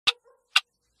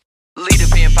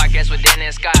podcast with Dan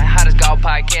and Scott. Hottest golf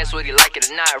podcast, whether you like it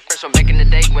or not. Fresh from back in the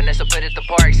day when they still put at the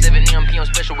park. 7 p.m.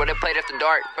 special where they played after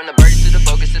dark. From the birdies to the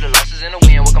focus to the losses and the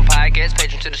win. Welcome podcast,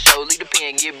 patron to the show, lead the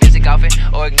pen. Get busy golfing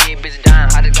or get busy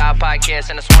dying. Hottest golf podcast,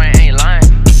 and I swear I ain't lying.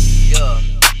 Yeah.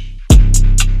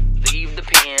 Leave the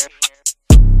pen.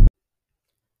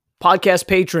 Podcast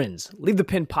patrons, Leave the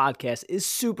Pin Podcast is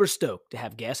super stoked to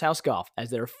have Gas House Golf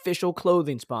as their official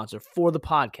clothing sponsor for the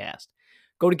podcast.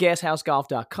 Go to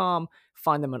gashousegolf.com,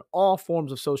 find them on all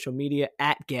forms of social media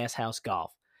at Gas House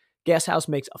Golf. Gas House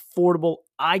makes affordable,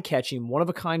 eye-catching,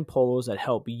 one-of-a-kind polos that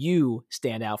help you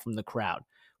stand out from the crowd.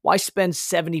 Why spend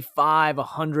 $75,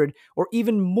 $100, or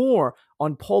even more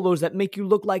on polos that make you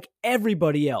look like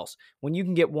everybody else when you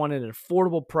can get one at an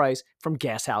affordable price from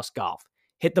Gas House Golf?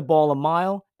 Hit the ball a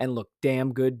mile and look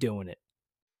damn good doing it.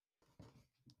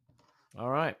 All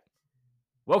right.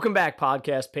 Welcome back,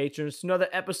 podcast patrons, to another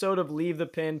episode of Leave the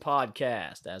Pin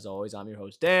Podcast. As always, I'm your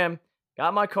host, Dan.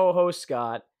 Got my co-host,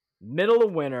 Scott. Middle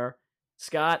of winter.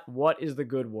 Scott, what is the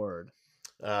good word?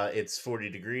 It's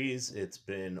 40 degrees. It's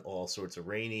been all sorts of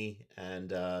rainy, and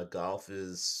golf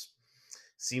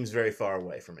seems very far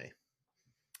away from me.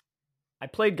 I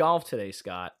played golf today,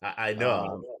 Scott. I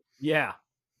know. Yeah.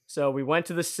 So we went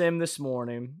to the sim this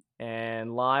morning,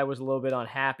 and Lai was a little bit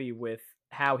unhappy with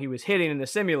how he was hitting in the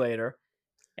simulator.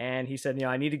 And he said,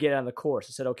 I need to get on the course.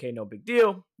 I said, okay, no big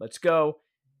deal. Let's go.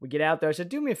 We get out there. I said,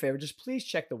 do me a favor. Just please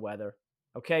check the weather.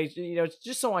 Okay.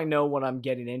 Just so I know what I'm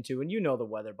getting into. And you know the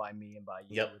weather by me and by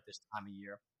you at this time of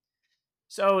year.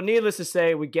 So needless to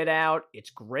say, we get out.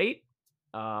 It's great.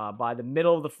 By the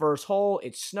middle of the first hole,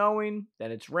 it's snowing.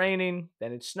 Then it's raining.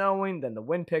 Then it's snowing. Then the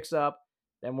wind picks up.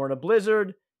 Then we're in a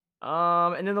blizzard.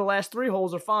 And then the last 3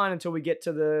 holes are fine until we get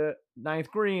to the 9th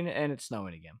green and it's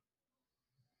snowing again.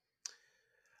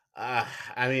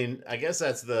 I mean, I guess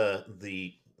that's the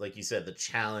like you said, the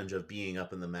challenge of being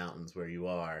up in the mountains where you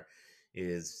are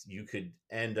is you could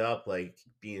end up like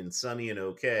being sunny and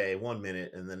okay 1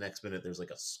 minute, and the next minute there's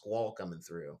like a squall coming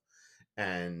through,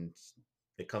 and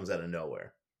it comes out of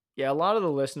nowhere. Yeah, a lot of the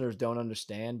listeners don't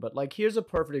understand, but like here's a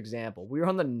perfect example. We were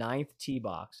on the 9th tee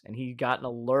box, and he got an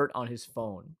alert on his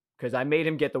phone because I made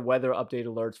him get the weather update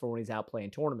alerts for when he's out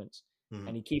playing tournaments,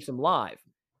 and he keeps them live.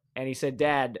 And he said,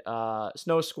 Dad,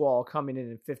 snow squall coming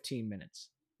in 15 minutes.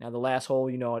 Now, the last hole,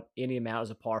 at Indian Mountain is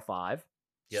a par 5.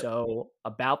 Yep. So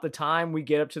about the time we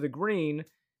get up to the green,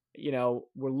 we're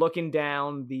looking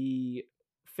down the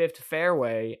 5th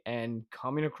fairway, and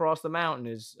coming across the mountain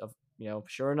is,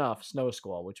 sure enough, snow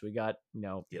squall, which we got,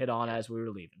 hit on as we were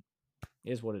leaving.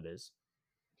 Is what it is.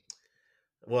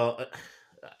 Well,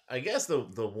 I guess the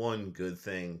one good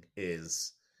thing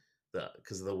is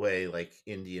because of the way like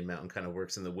Indian Mountain kind of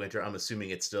works in the winter. I'm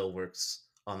assuming it still works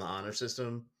on the honor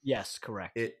system. Yes,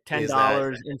 correct.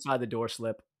 $10 inside the door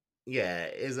slip. Yeah,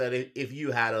 is that if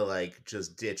you had to like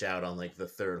just ditch out on like the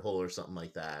 3rd hole or something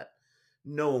like that,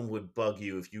 no one would bug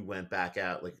you if you went back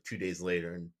out like 2 days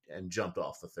later and jumped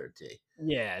off the 3rd tee.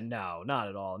 Yeah, no, not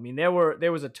at all. I mean, there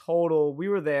was a total. We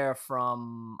were there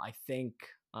from I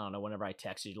don't know, whenever I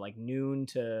texted you, like noon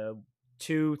to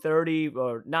 2:30,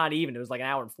 or not even. It was like an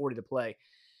hour and 40 to play.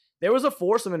 There was a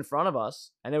foursome in front of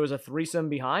us, and there was a threesome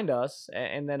behind us,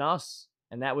 and then us,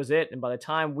 and that was it. And by the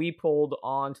time we pulled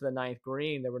on to the 9th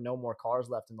green, there were no more cars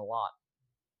left in the lot.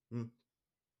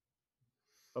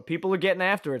 But people are getting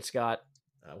after it, Scott.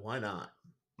 Why not?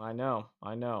 I know.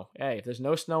 Hey, if there's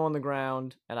no snow on the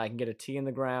ground and I can get a tee in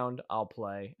the ground, I'll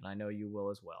play, and I know you will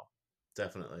as well.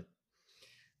 Definitely.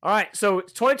 All right, so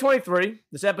it's 2023.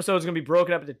 This episode is going to be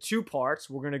broken up into 2 parts.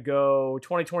 We're going to go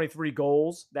 2023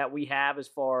 goals that we have as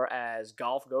far as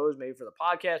golf goes, maybe for the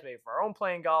podcast, maybe for our own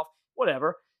playing golf,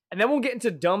 whatever. And then we'll get into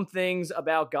dumb things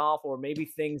about golf, or maybe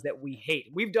things that we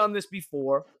hate. We've done this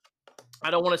before.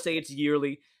 I don't want to say it's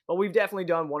yearly, but we've definitely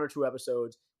done 1 or 2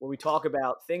 episodes where we talk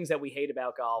about things that we hate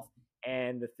about golf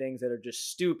and the things that are just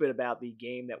stupid about the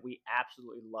game that we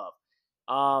absolutely love.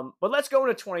 But let's go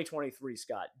into 2023,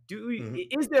 Scott.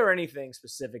 Is there anything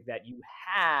specific that you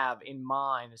have in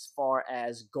mind as far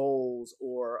as goals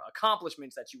or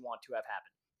accomplishments that you want to have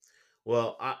happen?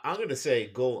 Well, I'm going to say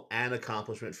goal and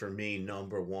accomplishment for me,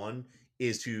 number 1,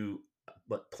 is to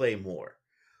play more.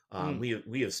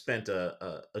 We have spent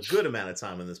a good amount of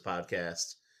time on this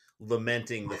podcast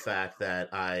lamenting the fact that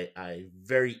I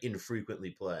very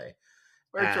infrequently play.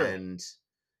 Very true. And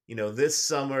this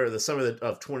summer, the summer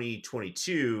of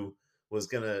 2022 was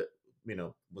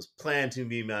planned to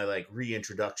be my like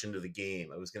reintroduction to the game.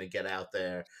 I was going to get out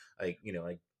there. I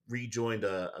rejoined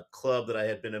a club that I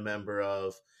had been a member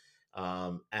of.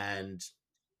 And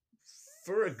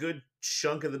for a good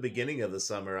chunk of the beginning of the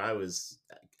summer, I was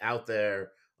out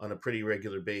there on a pretty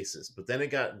regular basis. But then it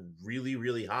got really,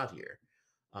 really hot here,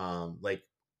 like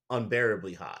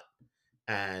unbearably hot,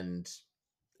 and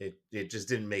it just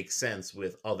didn't make sense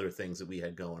with other things that we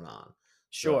had going on.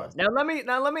 Sure. So, Now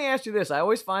let me ask you this. I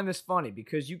always find this funny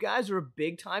because you guys are a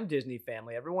big time Disney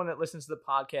family. Everyone that listens to the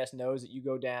podcast knows that you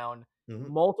go down mhm.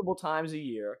 multiple times a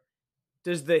year.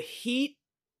 Does the heat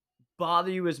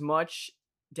bother you as much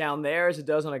down there as it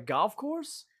does on a golf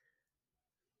course?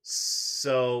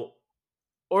 So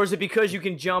Or is it because you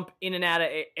can jump in and out of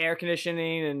air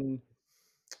conditioning and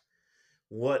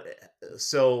what?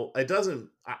 So it doesn't.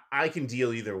 I can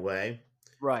deal either way.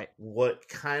 right? What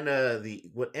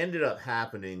ended up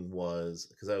happening was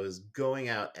because I was going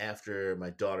out after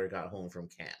my daughter got home from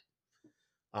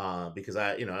camp, because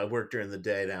I work during the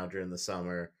day now during the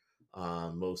summer,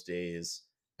 most days,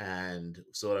 and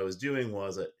so what I was doing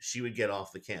was that she would get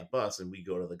off the camp bus and we'd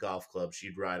go to the golf club.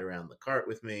 She'd ride around the cart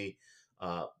with me,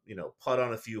 putt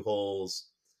on a few holes,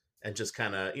 and just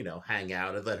kind of hang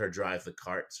out. And let her drive the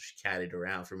cart, so she caddied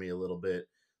around for me a little bit.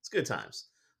 It's good times,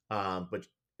 but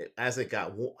as it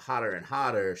got hotter and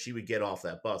hotter, she would get off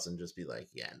that bus and just be like,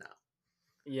 "Yeah, no."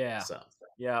 Yeah. So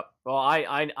Yeah. Well,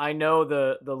 I know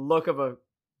the look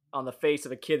on the face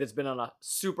of a kid that's been on a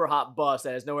super hot bus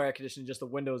that has no air conditioning, just the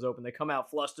windows open. They come out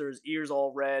flusters, ears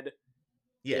all red.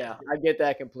 yeah. I get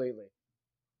that completely.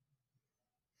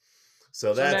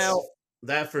 So So now,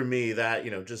 that for me, that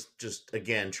just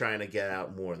again trying to get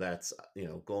out more. That's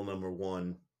goal number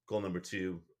 1, goal number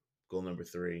 2, goal number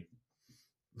 3.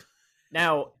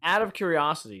 out of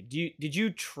curiosity, did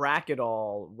you track at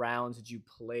all rounds that you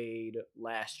played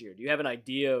last year? Do you have an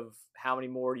idea of how many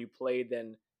more you played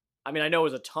than? I mean, I know it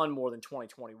was a ton more than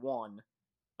 2021,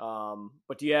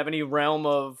 but do you have any realm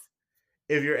of?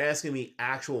 If you're asking me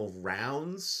actual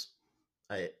rounds,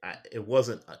 it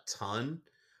wasn't a ton.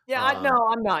 Yeah, no,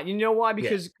 I'm not. You know why? Yeah.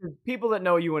 Because people that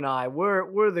know you and I,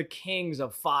 we're the kings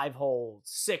of 5 holes,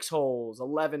 6 holes,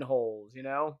 11 holes. You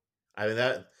know. I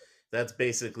mean that's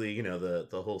basically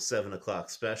the whole 7 o'clock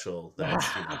special. That's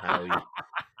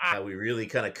how we really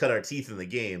kind of cut our teeth in the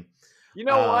game. You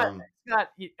know what, Scott?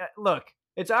 Look,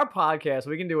 it's our podcast.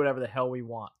 We can do whatever the hell we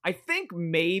want. I think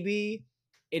maybe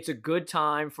it's a good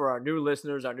time for our new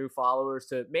listeners, our new followers,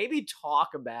 to maybe talk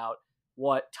about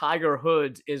what Tiger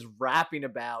Hoods is rapping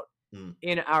about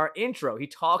in our intro. He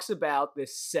talks about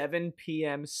this 7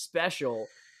 p.m. special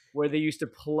where they used to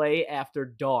play after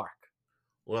dark.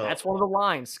 Well, that's one of the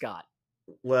lines, Scott.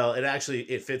 Well,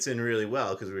 it fits in really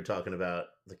well because we were talking about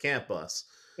the camp bus.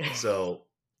 So,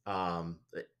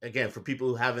 again, for people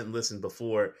who haven't listened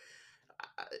before,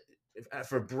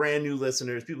 for brand new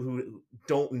listeners, people who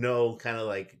don't know kind of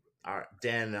like our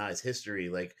Dan and I's history,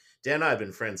 like Dan and I have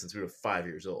been friends since we were 5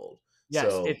 years old. Yes,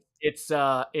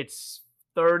 so, it's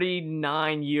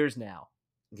 39 years now.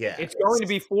 Yeah, it's going to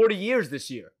be 40 years this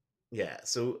year. Yeah.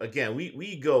 So again,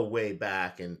 we go way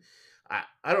back, and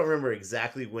I don't remember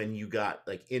exactly when you got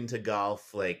into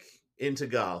golf,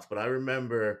 but I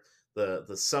remember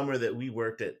the summer that we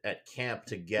worked at camp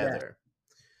together.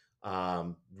 Yeah.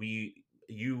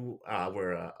 You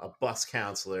were a bus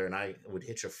counselor, and I would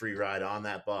hitch a free ride on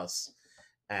that bus,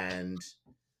 and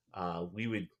we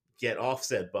would get off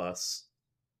said bus,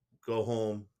 go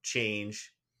home,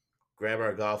 change, grab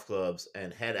our golf clubs,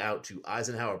 and head out to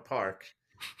Eisenhower Park.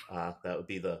 That would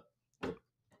be the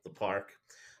park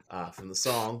from the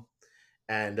song.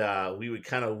 And we would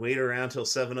kind of wait around till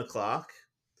 7 o'clock.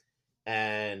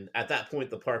 And at that point,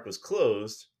 the park was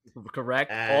closed.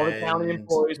 Correct. All the county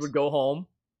employees would go home.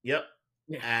 Yep.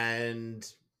 Yeah. And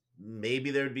maybe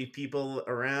there'd be people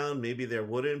around, maybe there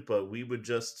wouldn't, but we would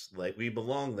just, like we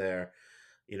belong there,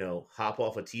 hop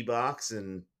off a tee box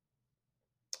and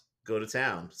go to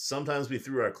town. Sometimes we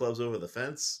threw our clubs over the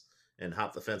fence and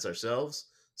hopped the fence ourselves.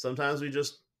 Sometimes we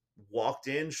just walked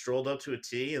in, strolled up to a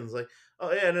tee, and was like,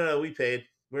 "Oh yeah, no, we paid.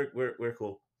 We're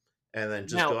cool," and then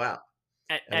just go out.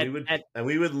 And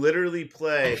we would literally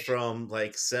play from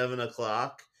 7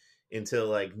 o'clock until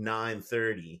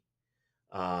 9:30.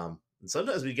 And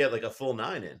sometimes we get a full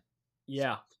 9 in.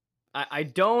 Yeah, I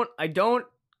don't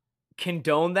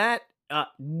condone that.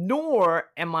 Nor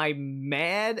am I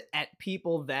mad at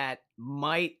people that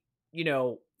might,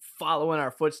 follow in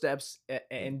our footsteps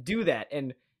and do that.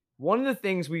 And one of the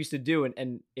things we used to do,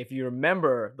 and if you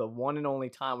remember, the one and only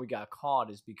time we got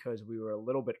caught is because we were a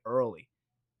little bit early.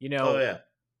 Oh, yeah.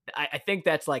 I think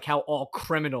that's how all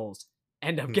criminals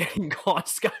end up getting caught.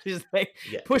 Scott is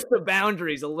push the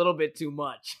boundaries a little bit too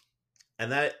much.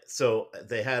 And so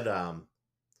they had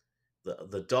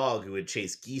the dog who would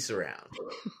chase geese around.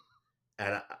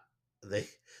 And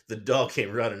the dog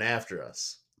came running after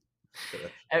us.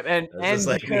 It's and just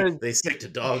like because they stick to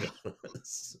dog on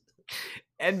us.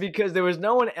 and because there was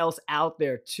no one else out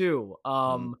there too.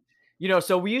 Mm.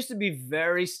 So we used to be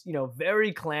very,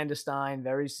 very clandestine,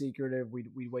 very secretive.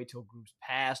 We'd wait till groups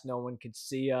passed, no one could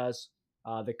see us.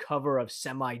 The cover of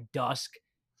Semi Dusk,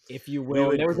 if you We will. And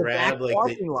would there was a back grab like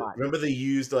parking lot. remember the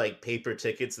used like paper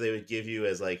tickets they would give you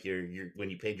as like your when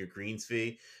you paid your greens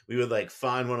fee. We would like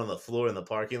find one on the floor in the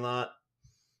parking lot.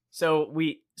 So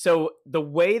the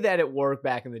way that it worked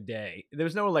back in the day, there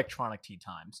was no electronic tee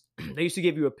times. They used to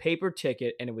give you a paper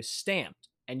ticket and it was stamped,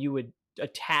 and you would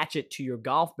attach it to your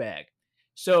golf bag.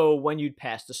 So when you'd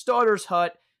pass the starter's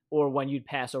hut or when you'd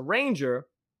pass a ranger,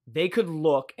 they could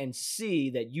look and see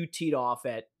that you teed off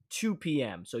at 2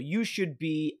 p.m. So you should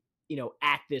be,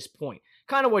 at this point.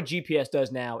 Kind of what GPS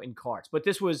does now in carts. But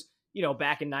this was,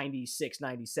 back in 96,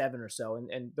 97 or so,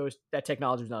 and that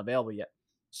technology was not available yet.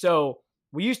 So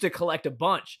we used to collect a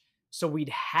bunch. So we'd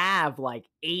have like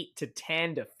 8 to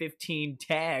 10 to 15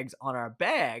 tags on our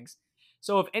bags.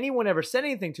 So if anyone ever said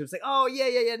anything to us, like, oh,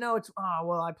 yeah, no,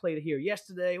 I played it here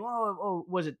yesterday.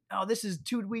 Was it? Oh, this is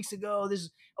 2 weeks ago.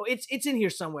 It's in here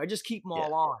somewhere. Just keep them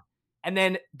all on. And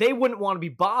then they wouldn't want to be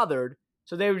bothered.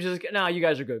 So they would just, no, you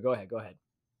guys are good. Go ahead.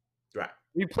 Right.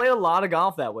 We played a lot of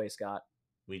golf that way, Scott.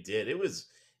 We did. It was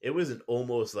an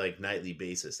almost like nightly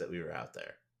basis that we were out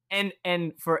there.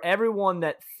 And for everyone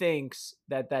that thinks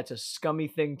that that's a scummy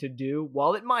thing to do,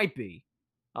 while it might be,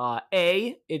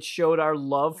 it showed our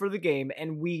love for the game,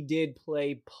 and we did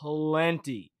play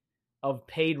plenty of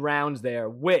paid rounds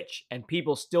there, and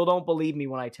people still don't believe me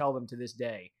when I tell them to this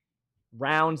day,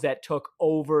 rounds that took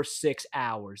over 6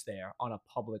 hours there on a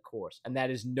public course. And that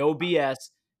is no BS.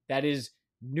 That is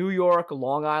New York,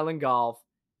 Long Island golf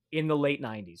in the late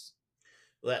 90s.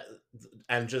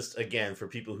 And just again, for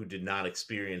people who did not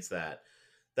experience that,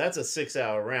 that's a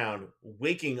 6-hour round,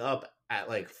 waking up at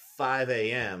like 5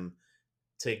 a.m.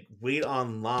 to wait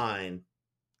online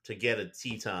to get a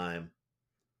tee time.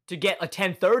 To get a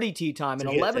 10:30 tee time and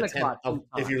 11 o'clock.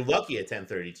 If you're lucky, a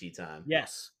 10:30 tee time.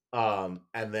 Yes. And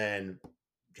then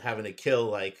having to kill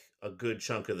like a good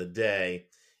chunk of the day,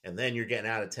 and then you're getting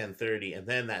out at 10:30, and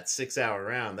then that 6-hour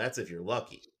round, that's if you're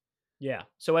lucky. Yeah.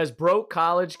 So as broke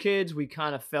college kids, we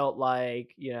kind of felt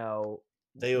like,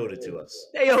 they owed it to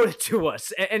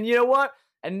us. And you know what?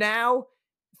 And now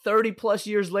 30 plus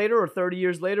years later or 30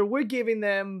 years later, we're giving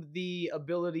them the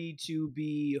ability to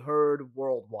be heard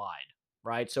worldwide,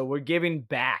 right? So we're giving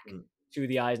back to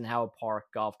the Eisenhower Park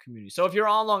golf community. So if you're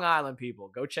on Long Island,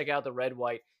 people, go check out the red,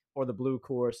 white, or the blue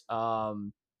course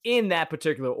in that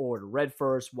particular order. Red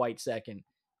first, white second,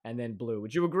 and then blue.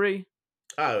 Would you agree?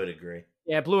 I would agree.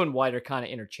 Yeah, blue and white are kind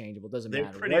of interchangeable. Doesn't matter.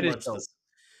 They're pretty much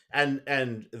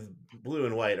and blue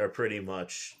and white are pretty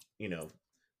much,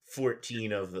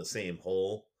 14 of the same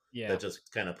hole. Yeah. That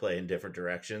just kind of play in different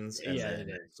directions, and then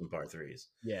some par threes.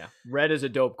 Yeah. Red is a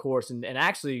dope course. And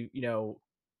actually,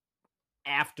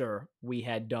 after we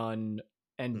had done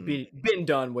and been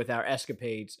done with our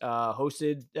escapades,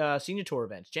 hosted senior tour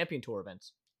events, champion tour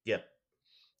events. Yep.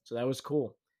 So that was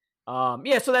cool.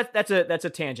 So that's a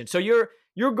tangent. So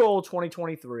your goal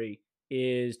 2023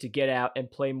 is to get out and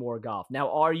play more golf.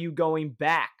 Now, are you going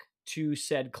back to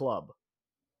said club?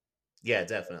 Yeah,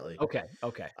 definitely. Okay.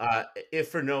 If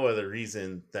for no other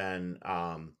reason than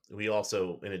we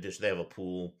also, in addition, they have a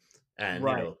pool and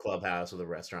a clubhouse with a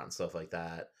restaurant and stuff like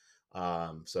that.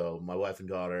 So my wife and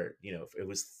daughter, it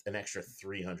was an extra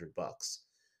 $300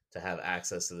 to have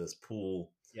access to this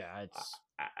pool. Yeah, it's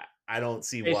I don't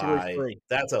see why.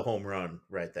 That's a home run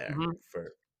right there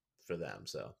for them.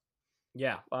 So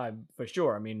yeah, for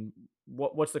sure. I mean,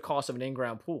 what's the cost of an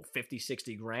in-ground pool? 50,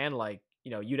 60 grand. Like,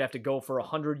 you'd have to go for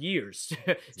 100 years.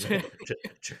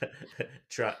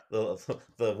 Try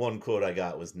the one quote I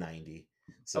got was 90.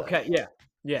 So. Okay,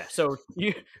 yeah. So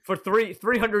you for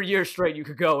 300 years straight, you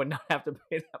could go and not have to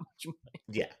pay that much money.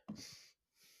 Yeah,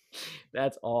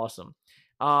 that's awesome.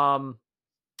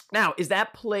 Now, is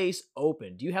that place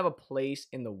open? Do you have a place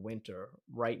in the winter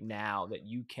right now that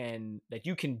you can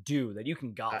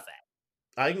golf at?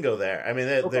 I can go there. I mean,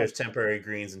 there's temporary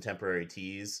greens and temporary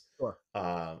tees. Sure.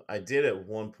 I did at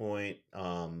one point.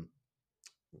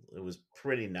 It was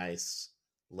pretty nice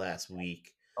last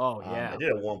week. Oh yeah. I did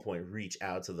at one point reach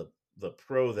out to the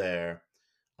pro there,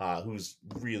 who's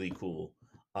really cool.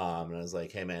 And I was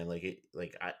like, hey man,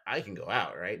 I can go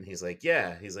out, right? And he's like,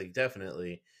 yeah. He's like,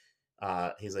 definitely.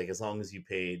 He's like, as long as you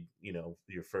paid,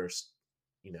 your first,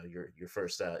 your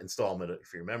first installment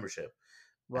for your membership.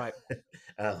 Right.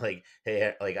 Like,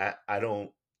 hey, like I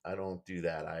don't do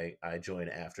that. I join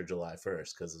after July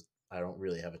 1st because I don't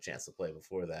really have a chance to play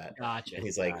before that. Gotcha. And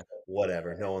he's like,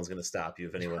 whatever, no one's going to stop you.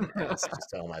 If anyone asks, just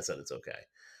tell them I said it's okay.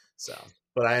 So,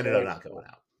 but I ended up not going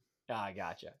out.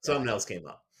 Gotcha. Something else came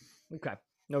up. Okay,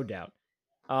 no doubt.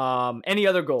 Any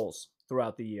other goals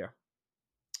throughout the year?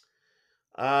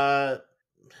 I'd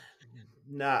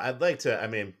like to. I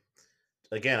mean,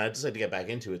 again, I'd just like to get back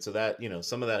into it. So that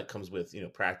some of that comes with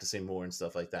practicing more and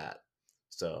stuff like that.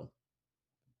 So,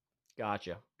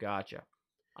 Gotcha.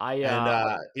 I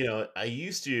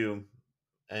used to,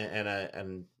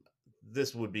 and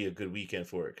this would be a good weekend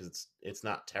for it because it's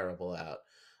not terrible out.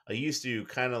 I used to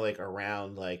kind of like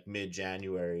around like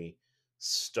mid-January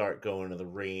start going to the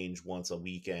range once a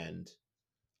weekend,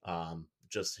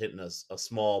 just hitting a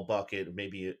small bucket,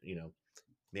 maybe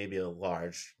a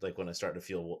large, like when I start to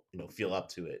feel up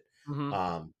to it,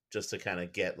 Mm-hmm. just to kind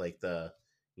of get like the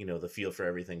the feel for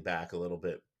everything back a little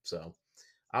bit. So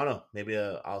I don't know, maybe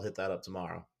I'll hit that up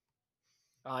tomorrow.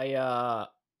 I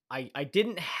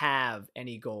didn't have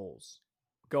any goals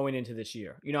going into this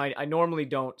year. I normally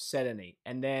don't set any.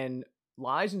 And then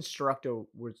Lai's instructor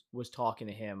was talking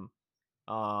to him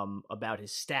about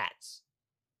his stats.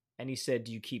 And he said,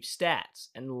 "Do you keep stats?"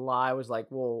 And Lai was like,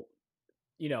 "Well,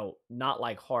 not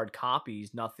like hard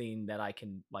copies, nothing that I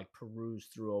can like peruse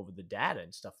through over the data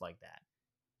and stuff like that."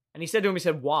 And he said to him, he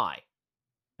said, "Why?"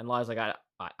 And Lai's like, I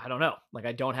don't know. Like,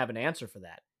 I don't have an answer for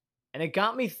that. And it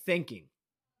got me thinking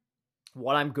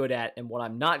what I'm good at and what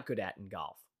I'm not good at in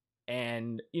golf.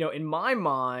 And, in my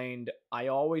mind, I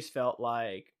always felt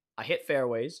like I hit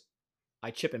fairways,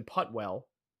 I chip and putt well,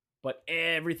 but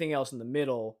everything else in the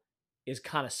middle is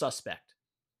kind of suspect.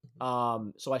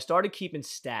 So I started keeping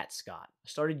stats, Scott. I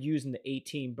started using the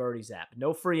 18 Birdies app.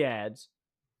 No free ads.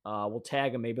 We'll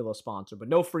tag them, maybe they'll sponsor, but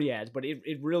no free ads. But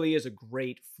it really is a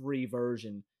great free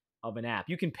version of an app.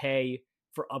 You can pay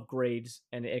for upgrades,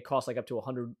 and it costs like up to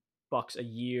 $100 a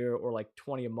year or like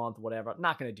 20 a month, whatever. I'm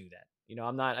not going to do that.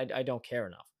 I don't care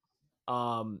enough.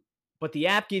 But the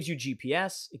app gives you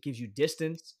GPS, it gives you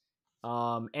distance,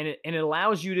 and it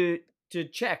allows you to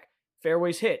check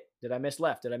fairways hit. Did I miss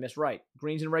left? Did I miss right?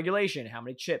 Greens in regulation. How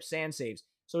many chips? Sand saves.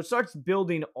 So it starts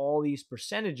building all these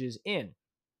percentages in.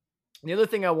 The other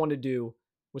thing I wanted to do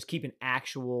was keep an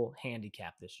actual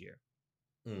handicap this year,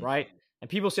 right? And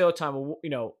people say all the time,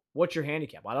 well, what's your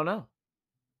handicap? I don't know.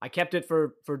 I kept it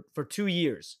for 2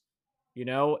 years,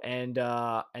 and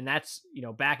that's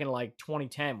back in like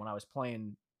 2010 when I was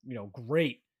playing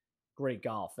great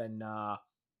golf, and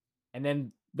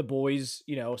then the boys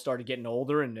started getting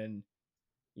older, and then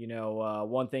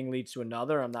one thing leads to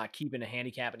another. I'm not keeping a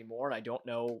handicap anymore, and I don't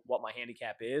know what my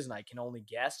handicap is, and I can only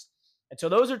guess. And so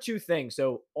those are two things.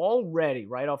 So already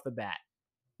right off the bat,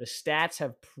 the stats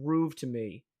have proved to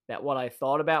me that what I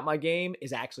thought about my game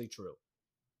is actually true.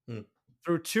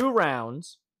 Through 2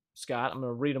 rounds, Scott, I'm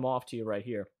going to read them off to you right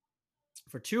here.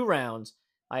 For 2 rounds,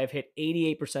 I have hit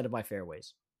 88% of my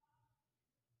fairways.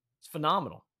 It's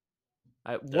phenomenal.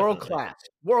 World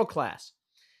class.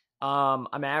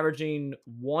 I'm averaging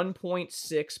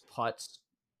 1.6 putts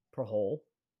per hole.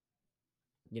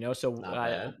 So so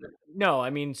I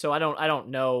don't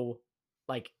know,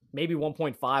 like maybe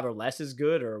 1.5 or less is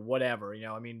good or whatever.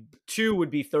 2 would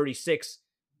be 36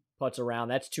 putts around.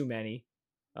 That's too many.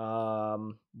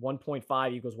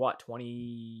 1.5 equals what?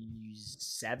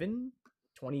 27,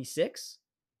 26,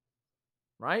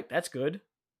 right? That's good,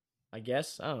 I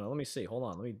guess. I don't know. Let me see. Hold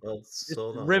on.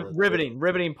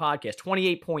 Riveting podcast.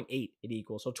 28.8 it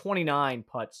equals. So 29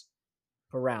 putts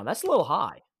per round. That's a little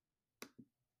high.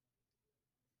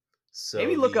 So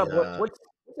maybe look up what's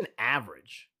an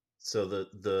average. So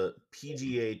the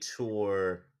PGA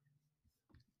Tour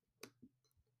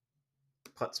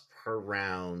putts per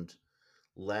round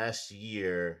last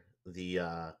year,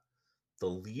 the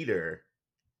leader,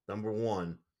 number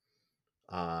 1,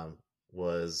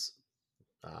 was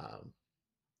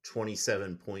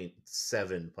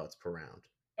 27.7 putts per round.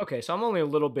 Okay, so I'm only a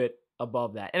little bit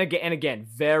above that, and again,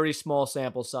 very small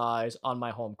sample size on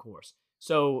my home course.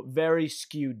 So very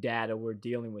skewed data we're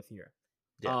dealing with here.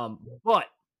 Yeah. But,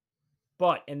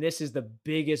 and this is the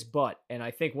biggest but, and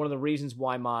I think one of the reasons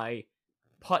why my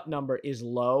putt number is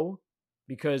low,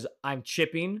 because I'm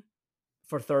chipping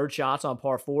for 3rd shots on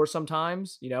par 4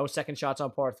 sometimes, 2nd shots on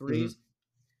par 3s. Mm-hmm.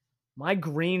 My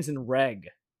greens and reg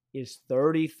is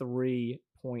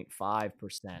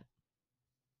 33.5%.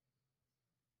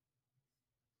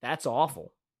 That's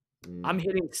awful. I'm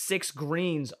hitting 6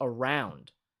 greens a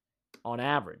round on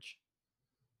average.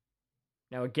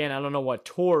 Now, again, I don't know what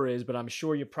tour is, but I'm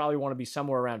sure you probably want to be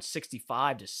somewhere around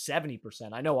 65 to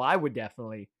 70%. I know I would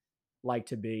definitely like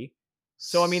to be.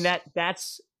 So,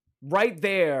 that's right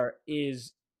there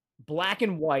is black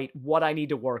and white what I need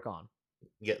to work on.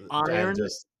 Yeah, Iron, and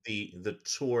just the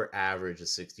tour average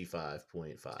is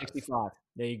 65.5. 65.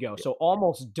 There you go. So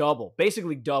almost double,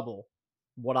 basically double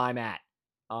what I'm at.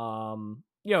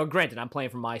 Granted, I'm playing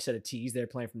from my set of tees. They're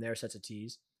playing from their sets of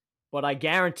tees. But I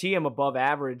guarantee I'm above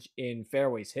average in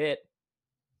fairways hit.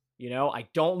 I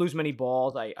don't lose many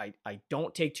balls. I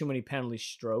don't take too many penalty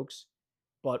strokes.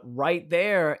 But right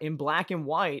there in black and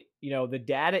white, the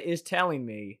data is telling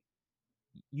me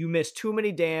you miss too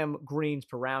many damn greens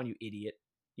per round, you idiot.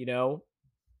 You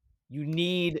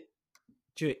need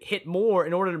to hit more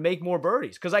in order to make more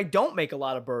birdies, because I don't make a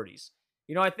lot of birdies.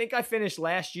 I think I finished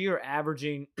last year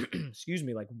averaging,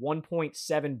 like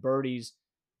 1.7 birdies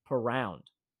per round.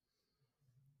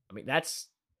 I mean, that's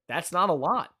not a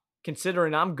lot,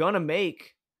 considering I'm going to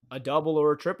make a double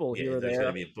or a triple here or there. There's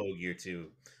going to be a bogey or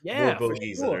two. Yeah, more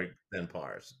bogeys than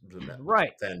pars.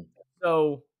 Right.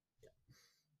 So,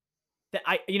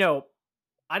 I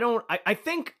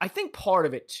think part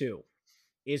of it too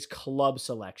is club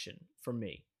selection for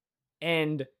me.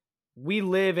 And we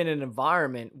live in an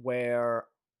environment where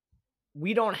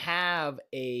we don't have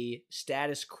a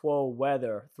status quo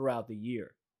weather throughout the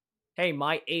year. Hey,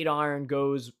 my 8-iron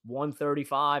goes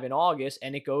 135 in August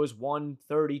and it goes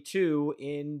 132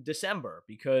 in December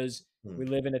because we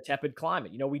live in a tepid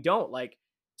climate. We don't. Like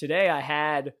today I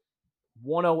had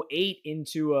 108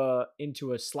 into a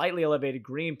slightly elevated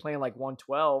green playing like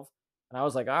 112. And I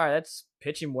was like, all right, that's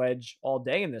pitching wedge all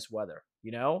day in this weather,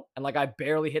 And like I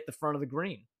barely hit the front of the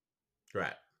green.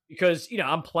 Right. Because,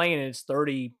 I'm playing and it's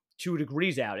 32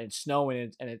 degrees out and it's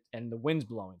snowing and the wind's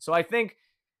blowing. So I think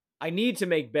I need to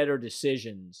make better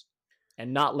decisions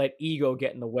and not let ego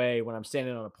get in the way when I'm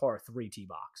standing on a par 3 tee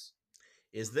box.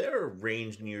 Is there a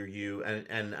range near you?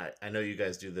 And I know you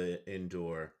guys do the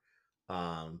indoor,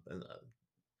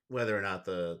 whether or not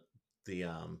the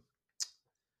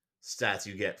stats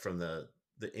you get from the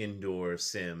indoor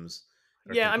sims.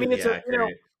 Yeah, I mean it's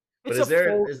accurate.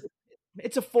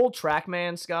 It's a full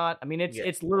TrackMan, Scott. I mean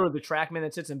it's literally the TrackMan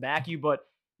that sits in back of you. But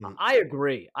I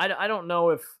agree. I don't know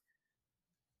if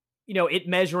it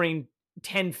measuring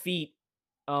 10 feet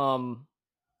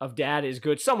of data is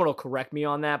good. Someone will correct me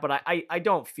on that, but I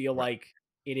don't feel like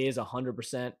it is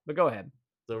 100%. But go ahead.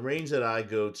 The range that I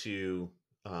go to,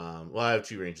 I have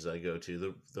 2 ranges I go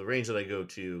to. The range that I go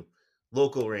to,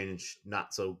 local range,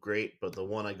 not so great, but the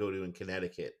one I go to in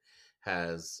Connecticut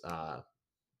has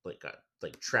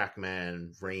like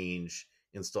TrackMan range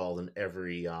installed in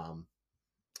every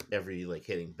like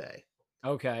hitting bay.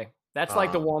 Okay. That's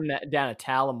like the one that down at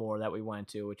Talamore that we went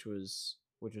to, which was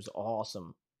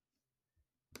awesome.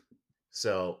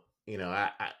 So, I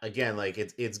again, like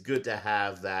it's good to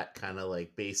have that kind of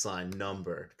like baseline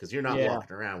number because you're not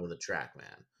walking around with a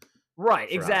TrackMan.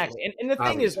 Right, exactly. And the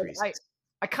thing is, like,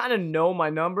 I kind of know my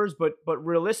numbers, but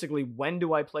realistically, when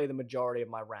do I play the majority of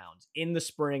my rounds? In the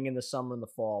spring, in the summer, in the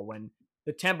fall, when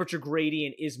the temperature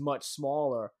gradient is much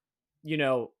smaller.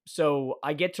 So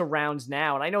I get to rounds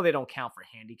now, and I know they don't count for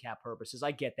handicap purposes.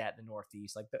 I get that in the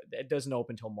Northeast. Like, it doesn't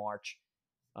open until March,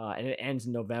 and it ends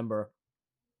in November.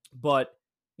 But,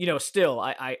 still,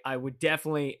 I would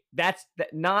definitely,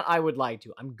 I would like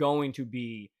to. I'm going to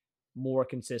be more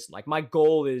consistent. Like, my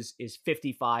goal is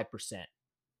 55%.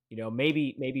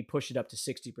 Maybe push it up to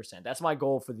 60%. That's my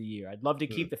goal for the year. I'd love to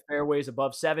keep the fairways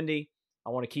above 70. I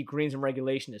want to keep greens in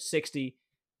regulation at 60.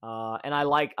 And I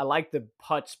like the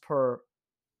putts per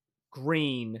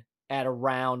green at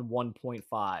around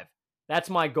 1.5. That's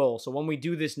my goal. So when we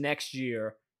do this next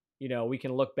year, we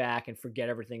can look back and forget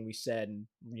everything we said and,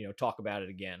 talk about it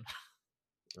again.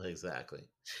 Exactly.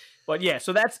 But yeah,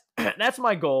 so that's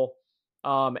my goal.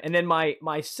 And then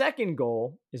my second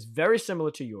goal is very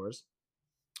similar to yours,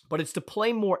 but it's to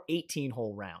play more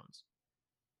 18-hole rounds.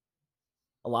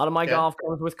 A lot of my golf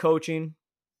comes with coaching,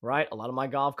 right? A lot of my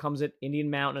golf comes at Indian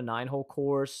Mountain, a 9-hole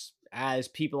course. As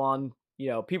people on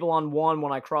 1,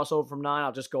 when I cross over from 9,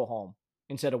 I'll just go home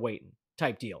instead of waiting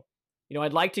type deal.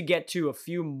 I'd like to get to a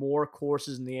few more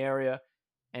courses in the area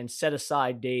and set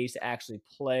aside days to actually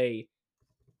play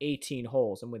 18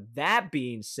 holes. And with that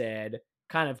being said,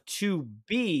 kind of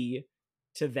 2B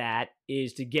to that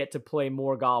is to get to play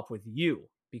more golf with you,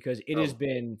 because it has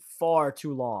been far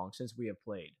too long since we have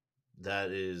played.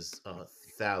 That is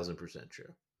 1,000%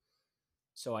 true.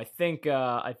 So I think,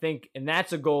 and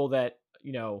that's a goal that,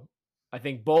 I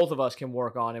think both of us can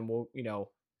work on, and we'll,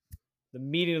 the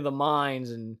meeting of the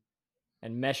minds and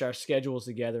mesh our schedules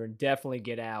together and definitely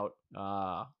get out,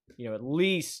 at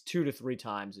least 2 to 3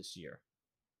 times this year,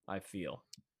 I feel.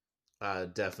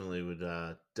 Definitely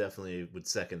would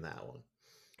second that one.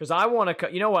 Because I want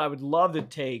to, what I would love to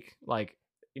take, like,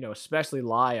 especially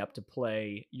lie up to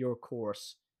play your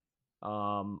course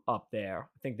up there.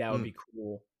 I think that would be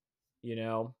cool,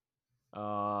 and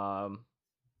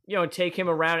take him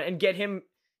around and get him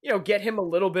a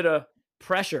little bit of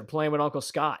pressure playing with Uncle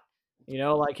Scott.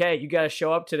 Like, hey, you got to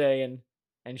show up today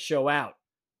and show out,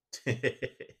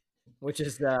 which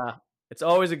is it's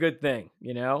always a good thing,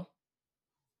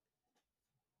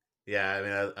 Yeah, I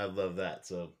mean, I love that,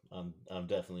 so I'm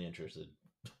definitely interested.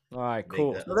 All right,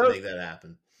 cool. Let's make that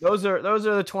happen. Those are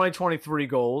the 2023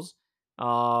 goals.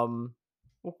 Well,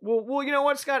 you know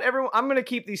what, Scott? I'm going to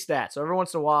keep these stats. So every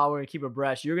once in a while, we're going to keep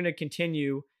abreast. You're going to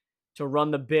continue to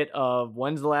run the bit of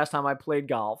when's the last time I played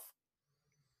golf,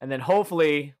 and then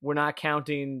hopefully we're not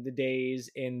counting the days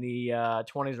in the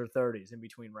 20s or 30s in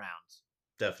between rounds.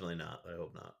 Definitely not. I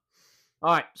hope not.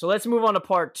 All right, so let's move on to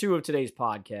part 2 of today's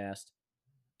podcast.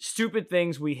 Stupid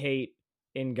things we hate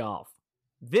in golf.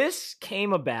 This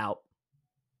came about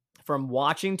from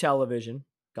watching television,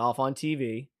 golf on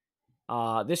TV.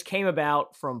 This came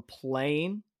about from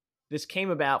playing. This came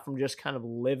about from just kind of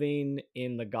living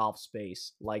in the golf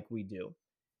space like we do.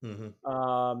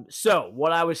 Mm-hmm. So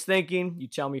what I was thinking, you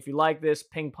tell me if you like this,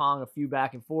 ping pong, a few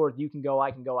back and forth. You can go,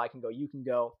 I can go, I can go, you can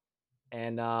go.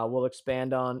 And we'll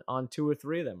expand on 2 or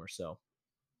 3 of them or so.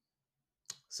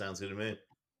 Sounds good to me.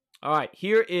 All right,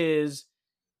 here is,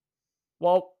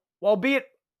 albeit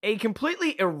a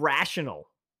completely irrational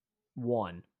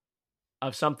one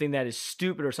of something that is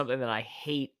stupid or something that I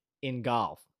hate in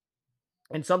golf,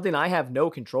 and something I have no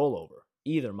control over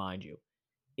either, mind you,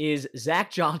 is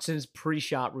Zach Johnson's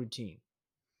pre-shot routine.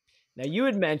 Now, you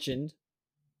had mentioned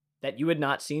that you had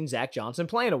not seen Zach Johnson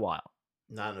play in a while.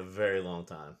 Not in a very long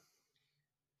time.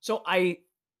 So I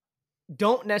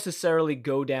don't necessarily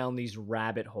go down these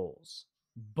rabbit holes,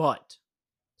 but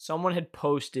someone had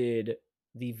posted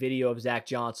the video of Zach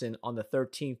Johnson on the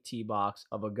 13th tee box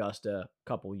of Augusta a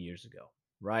couple years ago,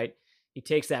 right? He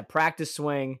takes that practice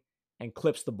swing and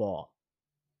clips the ball.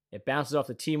 It bounces off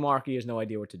the tee mark. He has no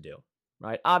idea what to do,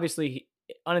 right? Obviously,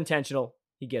 unintentional.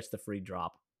 He gets the free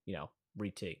drop,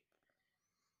 re-tee.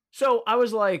 So I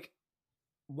was like,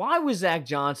 why was Zach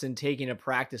Johnson taking a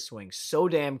practice swing so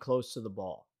damn close to the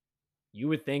ball? You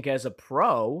would think as a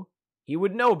pro, he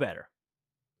would know better.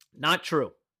 Not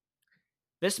true.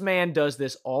 This man does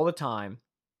this all the time.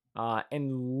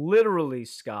 And literally,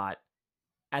 Scott,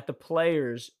 at the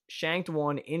Players, shanked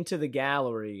one into the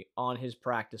gallery on his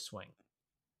practice swing.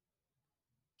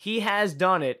 He has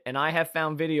done it, and I have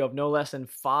found video of no less than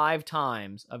 5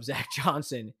 times of Zach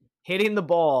Johnson hitting the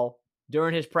ball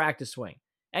during his practice swing.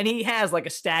 And he has like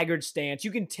a staggered stance. You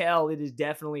can tell it is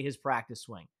definitely his practice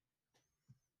swing.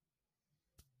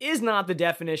 Is not the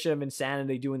definition of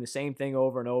insanity doing the same thing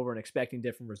over and over and expecting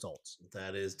different results.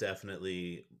 That is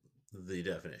definitely the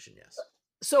definition, yes.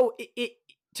 So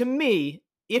to me,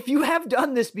 if you have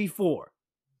done this before,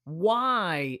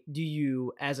 why do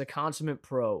you, as a consummate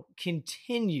pro,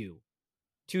 continue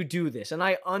to do this? And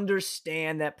I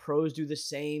understand that pros do the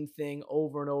same thing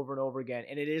over and over and over again,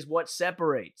 and it is what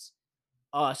separates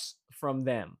us from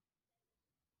them.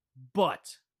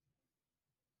 But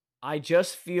I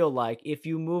just feel like if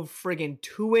you move friggin'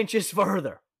 2 inches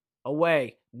further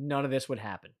away, none of this would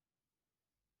happen.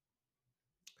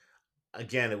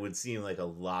 Again, it would seem like a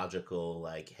logical,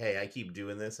 like, hey, I keep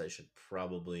doing this. I should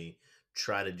probably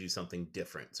try to do something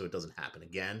different so it doesn't happen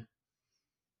again.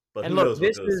 But who knows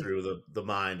what goes through the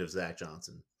mind of Zach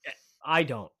Johnson? I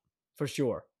don't, for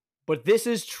sure. But this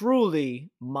is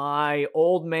truly my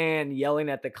old man yelling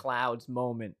at the clouds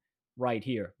moment right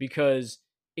here, because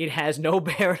it has no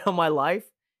bearing on my life.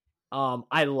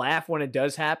 I laugh when it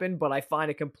does happen, but I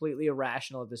find it completely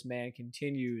irrational that this man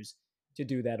continues to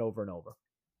do that over and over.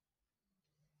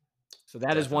 So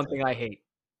that is one thing I hate.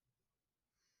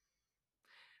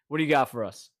 What do you got for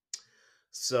us?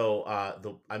 So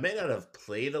I may not have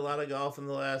played a lot of golf in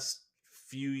the last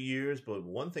few years, but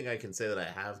one thing I can say that I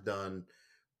have done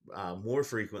more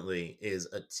frequently is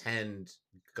attend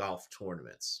golf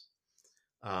tournaments.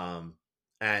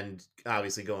 And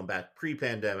obviously going back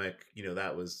pre-pandemic,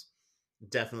 that was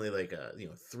definitely like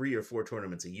 3 or 4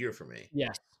 tournaments a year for me.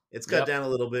 Yes. It's cut down a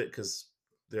little bit because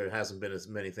there hasn't been as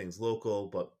many things local,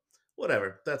 but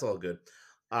whatever. That's all good.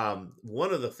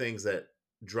 One of the things that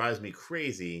drives me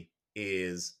crazy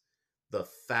is the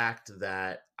fact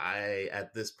that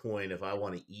at this point, if I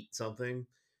want to eat something,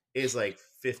 is like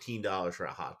 $15 for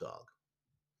a hot dog.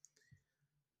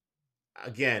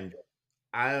 Again,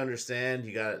 I understand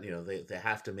you got, they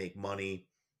have to make money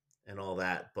and all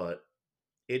that, but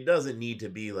it doesn't need to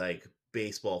be like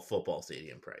baseball, football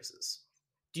stadium prices.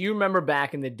 Do you remember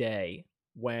back in the day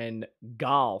when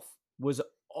golf was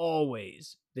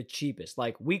always the cheapest.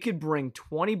 Like, we could bring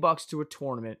 $20 to a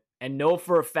tournament and know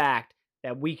for a fact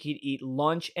that we could eat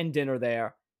lunch and dinner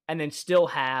there and then still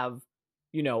have,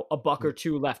 you know, a buck or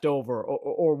two left over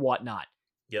or whatnot.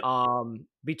 Yep.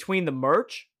 Between the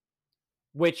merch,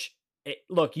 which,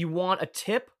 look, you want a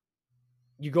tip,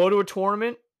 you go to a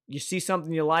tournament, you see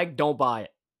something you like, don't buy it.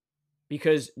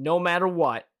 Because no matter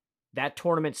what, that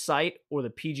tournament site or the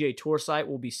PGA Tour site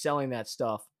will be selling that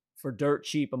stuff for dirt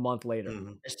cheap a month later,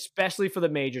 especially for the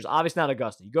majors. Obviously not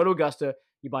Augusta. You go to Augusta,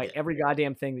 you buy every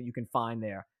goddamn thing that you can find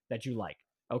there that you like,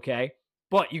 okay?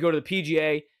 But you go to the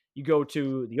PGA, you go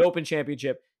to the Open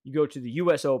Championship, you go to the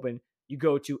US Open, you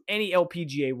go to any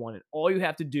LPGA one, and all you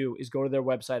have to do is go to their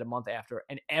website a month after,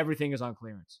 and everything is on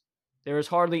clearance. There is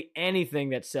hardly anything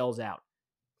that sells out.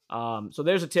 So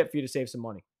there's a tip for you to save some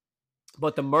money.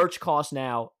 But the merch cost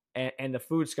now and the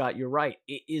food, Scott, you're right.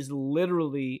 It is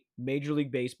literally Major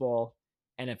League Baseball,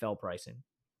 NFL pricing.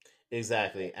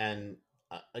 Exactly. And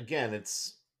again,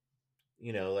 it's,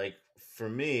 you know, like for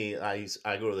me, I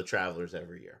go to the Travelers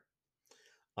every year.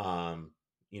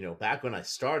 You know, back when I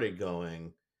started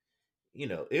going, you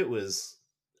know, it was,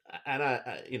 and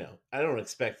I you know, I don't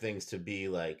expect things to be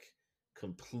like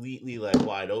completely like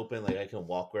wide open, like I can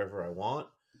walk wherever I want,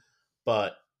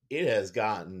 but it has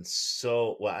gotten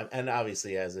so well, and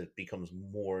obviously as it becomes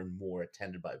more and more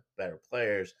attended by better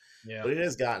players, but it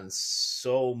has gotten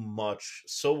so much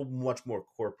more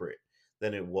corporate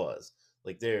than it was.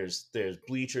 Like there's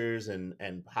bleachers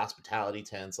and hospitality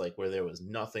tents, like where there was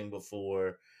nothing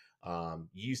before. You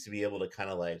used to be able to kind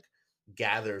of like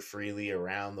gather freely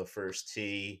around the first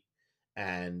tee,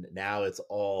 and now it's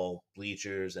all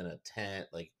bleachers and a tent.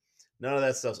 Like none of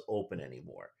that stuff's open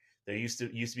anymore. There used to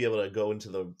be able to go into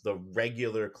the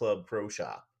regular club pro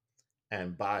shop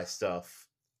and buy stuff,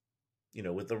 you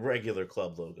know, with the regular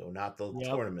club logo, not the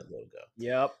tournament logo.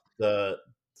 Yep. The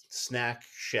Snack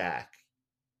Shack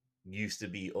used to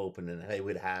be open and they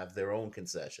would have their own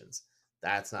concessions.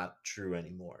 That's not true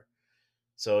anymore.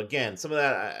 So again, some of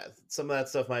that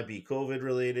stuff might be COVID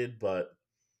related, but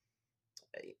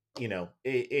you know,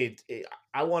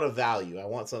 I want a value. I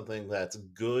want something that's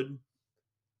good,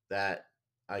 that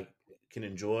I can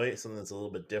enjoy, something that's a little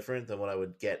bit different than what I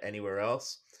would get anywhere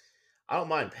else. I don't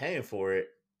mind paying for it,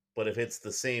 but if it's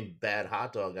the same bad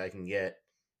hot dog I can get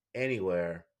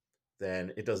anywhere,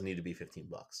 then it doesn't need to be $15.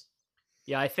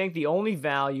 Yeah, I think the only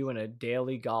value in a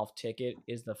daily golf ticket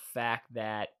is the fact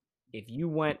that if you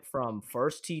went from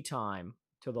first tee time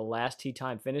to the last tee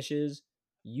time finishes,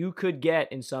 you could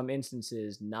get, in some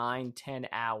instances, 9-10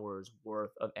 hours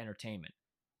worth of entertainment.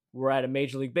 We're at a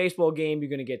Major League Baseball game, you're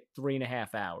going to get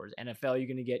 3.5 hours. NFL, you're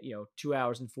going to get, 2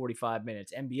 hours and 45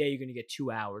 minutes. NBA, you're going to get 2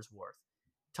 hours worth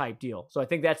type deal. So I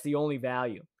think that's the only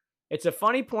value. It's a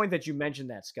funny point that you mentioned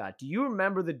that, Scott. Do you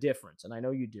remember the difference, and I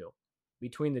know you do,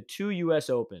 between the two U.S.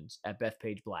 Opens at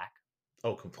Bethpage Black?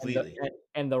 Oh, completely.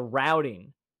 And the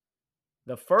routing.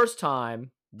 The first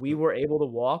time, we were able to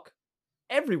walk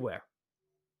everywhere.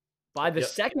 By the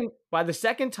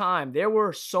second time, there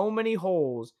were so many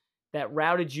holes that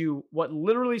routed you what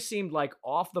literally seemed like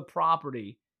off the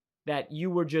property, that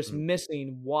you were just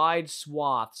missing wide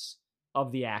swaths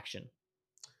of the action.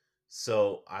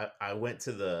 So I went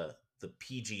to the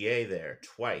PGA there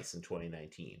twice in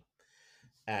 2019,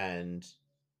 and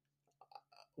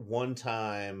one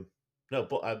time,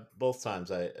 both times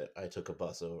I took a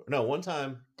bus over. No, one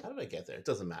time, how did I get there? It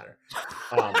doesn't matter.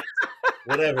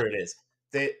 Whatever it is,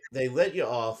 they let you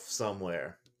off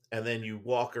somewhere, and then you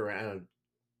walk around.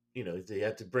 You know, they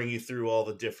have to bring you through all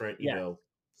the different,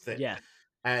 things. Yeah.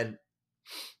 And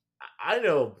I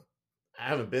know I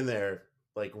haven't been there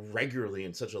like regularly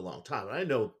in such a long time. I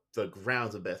know the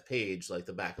grounds of Bethpage like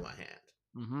the back of my hand.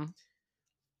 Mm-hmm.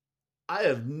 I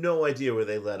have no idea where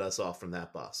they let us off from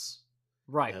that bus.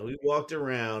 Right. And we walked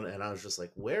around and I was just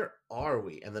like, where are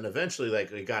we? And then eventually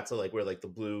like we got to like where like the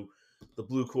blue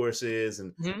course is.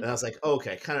 And I was like,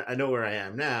 okay, I know where I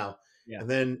am now. Yeah. And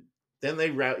then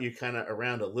they route you kind of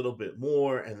around a little bit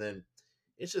more. And then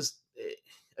it's just,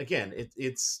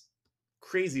 it's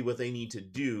crazy what they need to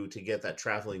do to get that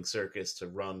traveling circus to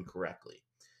run correctly.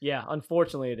 Yeah,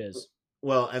 unfortunately it is.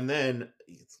 Well, and then,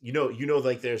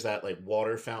 like there's that like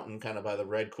water fountain kind of by the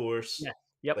red course. Yeah.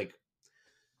 Yep. Like,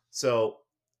 so,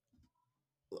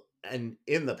 and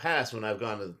in the past when I've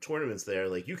gone to the tournaments there,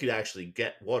 like you could actually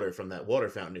get water from that water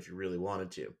fountain if you really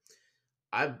wanted to.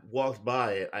 I walked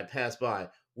by it. I passed by.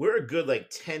 We're a good like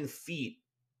 10 feet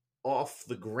off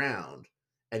the ground,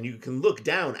 and you can look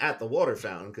down at the water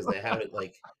fountain because they have it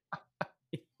like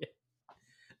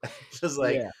just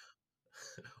like,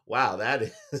 wow,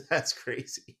 that's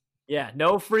crazy. Yeah,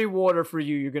 no free water for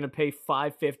you. You're gonna pay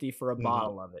 $5.50 for a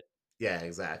bottle of it. Yeah,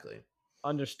 exactly.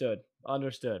 Understood.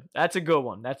 That's a good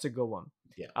one.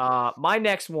 Yeah. My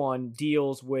next one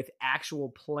deals with actual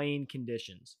playing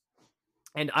conditions.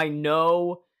 And I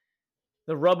know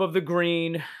the rub of the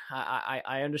green.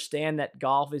 I understand that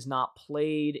golf is not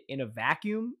played in a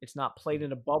vacuum. It's not played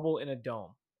in a bubble in a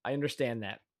dome. I understand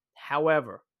that.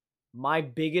 However, my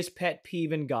biggest pet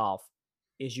peeve in golf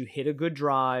is you hit a good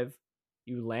drive,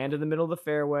 you land in the middle of the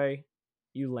fairway,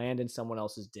 you land in someone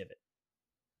else's divot.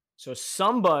 So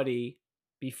somebody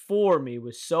before me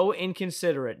was so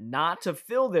inconsiderate not to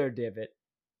fill their divot,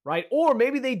 right? Or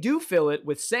maybe they do fill it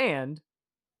with sand,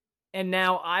 and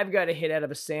now I've got to hit out of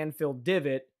a sand-filled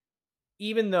divot,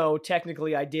 even though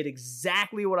technically I did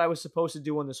exactly what I was supposed to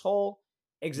do on this hole,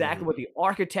 exactly what the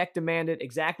architect demanded,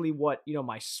 exactly what,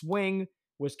 my swing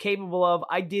was capable of.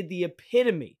 I did the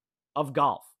epitome of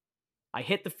golf. I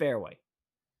hit the fairway,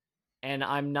 and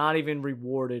I'm not even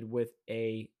rewarded with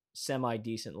a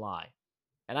semi-decent lie.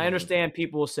 And I understand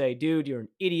people will say, dude, you're an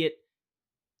idiot.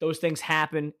 Those things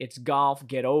happen. It's golf.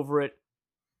 Get over it.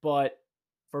 But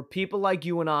for people like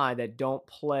you and I that don't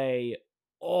play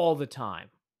all the time,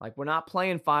 like we're not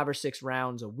playing 5 or 6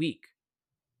 rounds a week.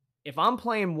 If I'm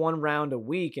playing 1 round a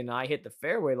week and I hit the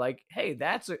fairway, like, hey,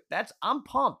 I'm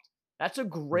pumped. That's a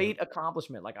great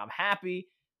accomplishment. Like, I'm happy.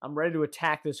 I'm ready to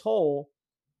attack this hole.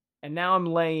 And now I'm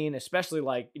laying, especially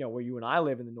like, where you and I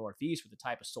live in the Northeast with the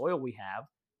type of soil we have,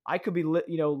 I could be,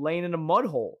 laying in a mud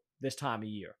hole this time of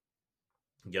year.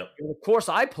 Yep. And of course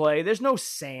I play. There's no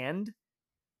sand,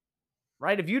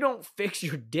 right? If you don't fix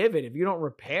your divot, if you don't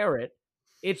repair it,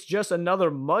 it's just another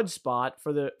mud spot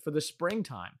for the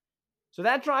springtime. So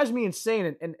that drives me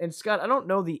insane. And Scott, I don't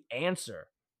know the answer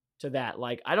to that.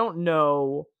 Like, I don't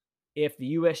know if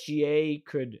the USGA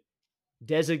could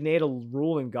designate a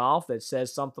rule in golf that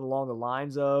says something along the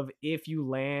lines of, if you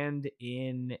land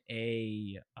in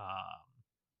a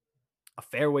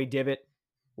fairway divot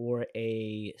or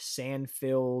a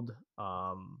sand-filled,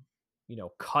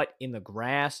 cut in the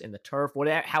grass, in the turf,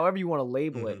 whatever, however you want to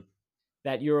label it,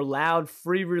 that you're allowed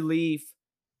free relief,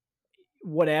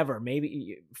 whatever,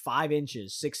 maybe 5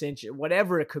 inches, 6 inches,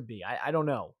 whatever it could be. I don't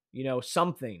know,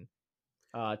 something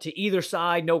to either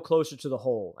side, no closer to the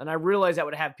hole. And I realize that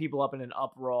would have people up in an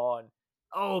uproar and,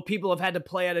 people have had to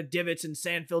play out of divots and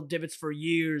sand-filled divots for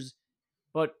years.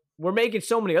 But we're making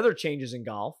so many other changes in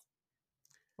golf,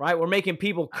 right? We're making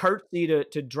people curtsy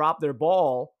to drop their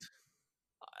ball.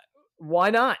 Why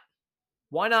not?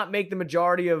 Why not make the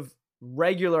majority of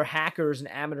regular hackers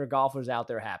and amateur golfers out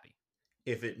there happy?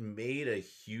 If it made a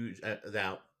huge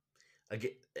now,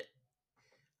 again,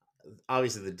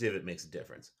 obviously the divot makes a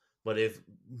difference, but if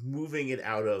moving it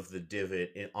out of the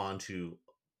divot onto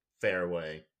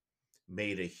fairway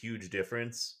made a huge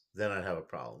difference, then I'd have a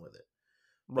problem with it.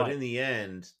 Right. But in the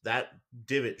end, that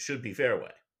divot should be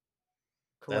fairway.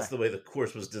 Correct. That's the way the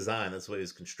course was designed. That's the way it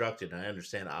was constructed. And I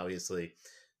understand, obviously,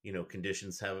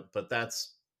 conditions have it, but that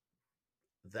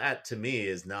to me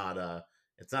is it's not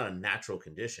a natural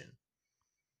condition.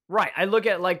 Right. I look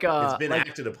at it's been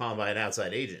acted upon by an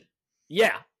outside agent.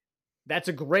 Yeah. That's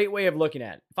a great way of looking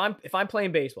at it. If I'm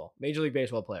playing baseball, Major League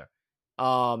Baseball player,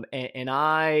 and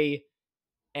I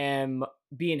am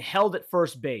being held at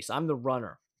first base, I'm the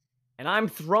runner, and I'm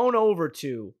thrown over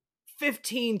to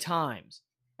 15 times.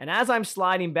 And as I'm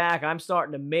sliding back, I'm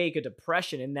starting to make a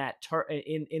depression in that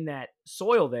in that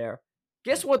soil there.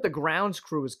 Guess what the grounds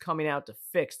crew is coming out to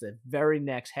fix the very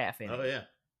next half inning? Oh, yeah.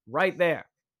 Right there.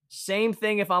 Same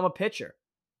thing if I'm a pitcher.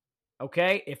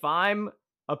 Okay? If I'm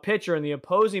a pitcher and the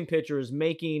opposing pitcher is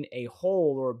making a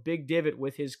hole or a big divot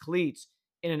with his cleats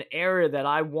in an area that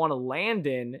I want to land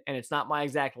in and it's not my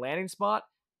exact landing spot,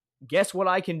 guess what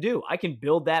I can do? I can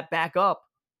build that back up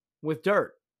with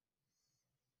dirt.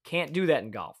 Can't do that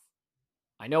in golf.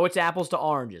 I know it's apples to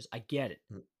oranges. I get it.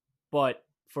 But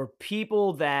for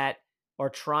people that are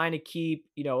trying to keep,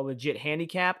 a legit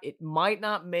handicap, it might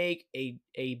not make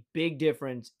a big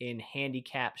difference in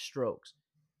handicap strokes.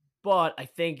 But I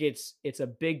think it's a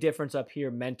big difference up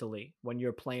here mentally when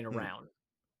you're playing around.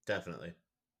 Definitely.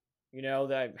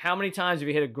 How many times have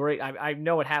you hit a great... I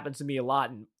know it happens to me a lot,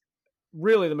 and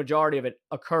really the majority of it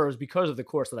occurs because of the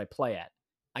course that I play at.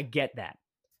 I get that.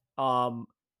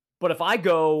 But if I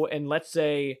go and let's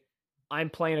say I'm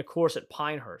playing a course at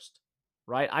Pinehurst,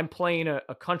 right? I'm playing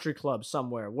a country club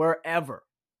somewhere, wherever,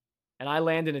 and I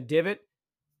land in a divot,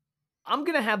 I'm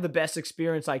going to have the best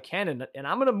experience I can, and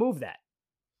I'm going to move that.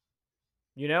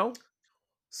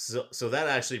 So that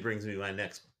actually brings me to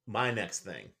my next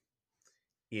thing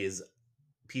is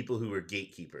people who are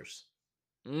gatekeepers.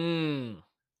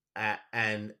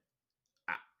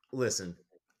 Listen,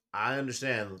 I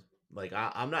understand. Like,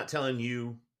 I'm not telling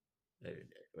you,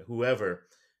 whoever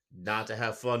not to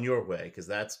have fun your way, because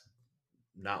that's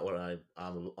not what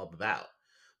I'm about.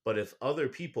 But if other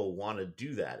people want to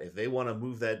do that, if they want to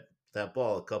move that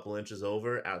ball a couple inches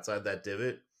over outside that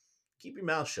divot, keep your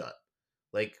mouth shut.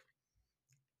 Like,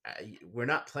 we're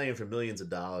not playing for millions of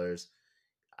dollars.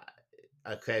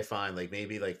 Okay, fine. Like,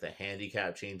 maybe like the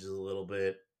handicap changes a little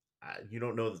bit. You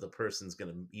don't know that the person's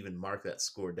going to even mark that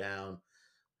score down.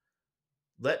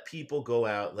 Let people go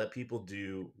out, let people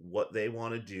do what they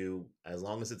want to do, as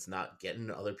long as it's not getting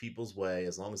in other people's way,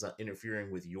 as long as it's not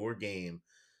interfering with your game.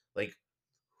 Like,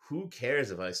 who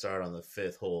cares if I start on the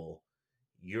fifth hole?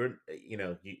 You're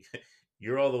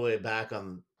all the way back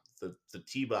on the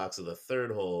tee box of the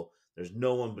third hole. There's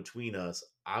no one between us.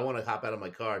 I want to hop out of my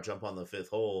car, jump on the fifth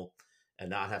hole, and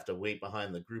not have to wait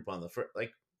behind the group on the first.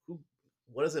 Like,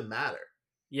 what does it matter?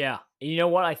 Yeah. And you know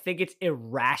what? I think it's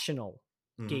irrational,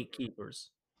 gatekeepers.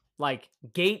 Like,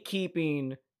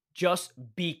 gatekeeping just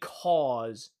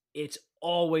because it's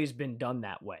always been done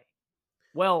that way.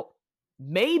 Well,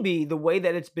 maybe the way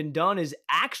that it's been done is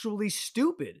actually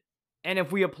stupid. And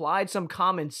if we applied some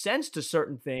common sense to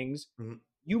certain things,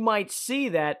 you might see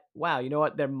that, wow, you know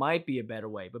what? There might be a better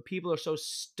way. But people are so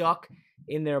stuck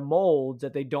in their molds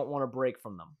that they don't want to break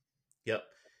from them. Yep.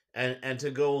 And to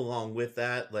go along with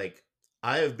that, like,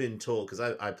 I have been told, because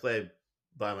I play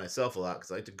by myself a lot,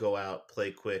 because I like to go out,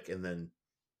 play quick, and then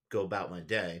go about my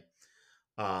day.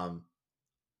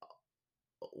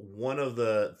 One of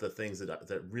the things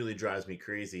that really drives me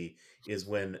crazy is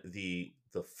when the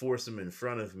foursome in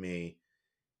front of me,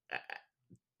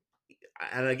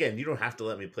 and again, you don't have to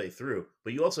let me play through,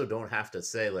 but you also don't have to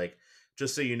say, like,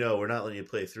 just so you know, we're not letting you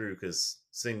play through because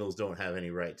singles don't have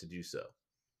any right to do so.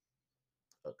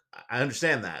 Look, I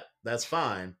understand that. That's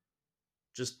fine.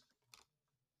 Just,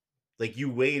 like, you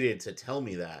waited to tell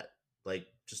me that. Like,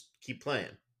 just keep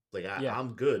playing. Like,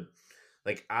 I'm good.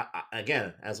 Like, I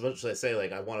again, as much as I say,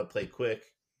 like, I want to play quick,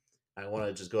 I want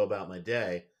to just go about my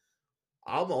day,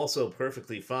 I'm also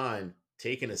perfectly fine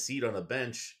taking a seat on a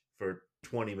bench for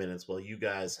 20 minutes while you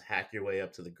guys hack your way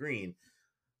up to the green.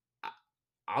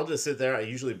 I'll just sit there. I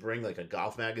usually bring, like, a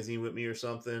golf magazine with me or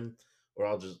something, or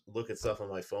I'll just look at stuff on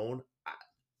my phone.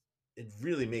 It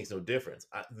really makes no difference.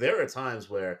 There are times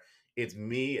where it's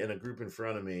me and a group in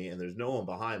front of me and there's no one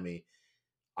behind me.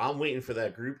 I'm waiting for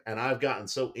that group, and I've gotten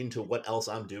so into what else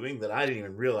I'm doing that I didn't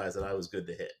even realize that I was good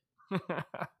to hit.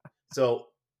 So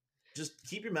just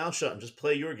keep your mouth shut and just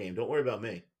play your game. Don't worry about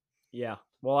me. Yeah.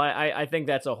 Well, I think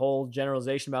that's a whole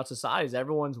generalization about society, is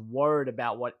everyone's worried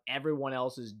about what everyone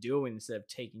else is doing instead of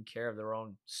taking care of their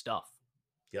own stuff.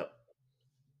 Yep.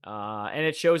 And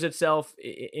it shows itself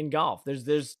in golf.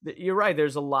 You're right.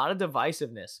 There's a lot of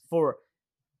divisiveness for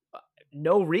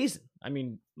no reason. I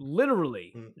mean,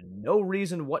 literally no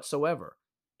reason whatsoever,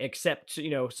 except,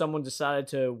 someone decided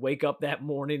to wake up that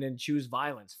morning and choose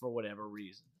violence for whatever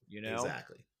reason,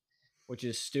 Exactly. Which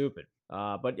is stupid.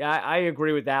 But yeah, I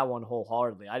agree with that one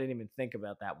wholeheartedly. I didn't even think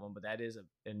about that one, but that is an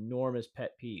enormous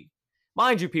pet peeve.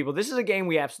 Mind you, people, this is a game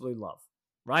we absolutely love,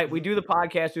 right? We do the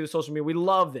podcast, do the social media. We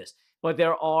love this. But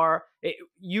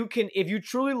if you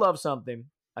truly love something,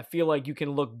 I feel like you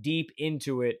can look deep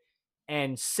into it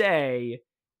and say,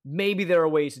 maybe there are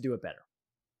ways to do it better.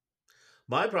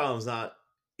 My problem is not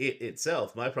it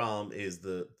itself. My problem is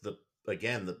the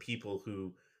people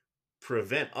who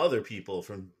prevent other people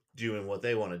from doing what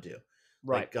they want to do.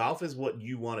 Right. Like, golf is what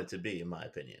you want it to be, in my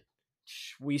opinion.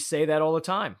 We say that all the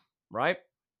time, right?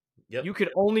 Yep. You could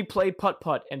only play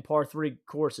putt-putt and par 3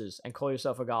 courses and call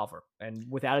yourself a golfer. And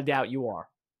without a doubt, you are.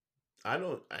 I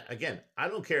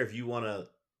don't care if you want to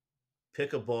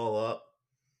pick a ball up,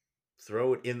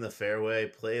 throw it in the fairway,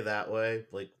 play that way.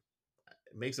 Like,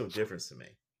 it makes no difference to me,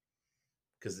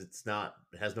 because it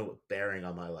has no bearing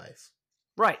on my life.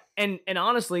 Right. And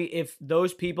honestly, if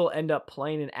those people end up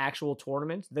playing in actual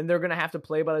tournaments, then they're going to have to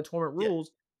play by the tournament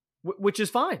rules, which is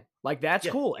fine. Like, that's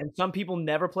cool. And some people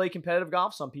never play competitive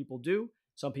golf. Some people do.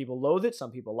 Some people loathe it.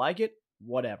 Some people like it.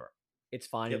 Whatever. It's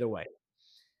fine either way.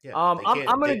 Yeah.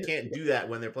 They can't do that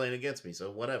when they're playing against me.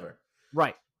 So whatever.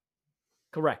 Right.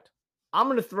 Correct. I'm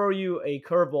going to throw you a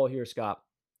curveball here, Scott.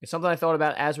 It's something I thought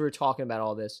about as we were talking about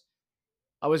all this.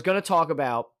 I was going to talk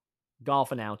about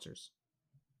golf announcers.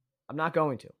 I'm not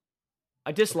going to.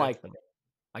 I dislike them.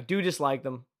 I do dislike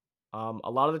them.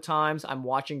 A lot of the times I'm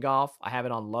watching golf, I have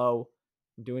it on low.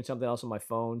 I'm doing something else on my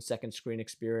phone, second screen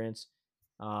experience.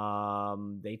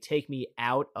 They take me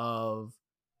out of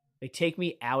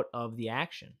the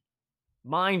action.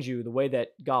 Mind you, the way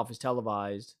that golf is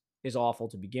televised is awful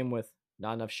to begin with.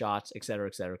 Not enough shots, et cetera,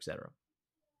 et cetera, et cetera.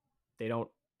 They don't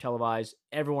televise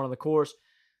everyone on the course.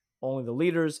 only the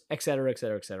leaders, et cetera, et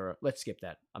cetera, et cetera. Let's skip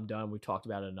that. I'm done. We've talked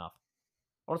about it enough.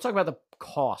 I want to talk about the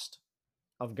cost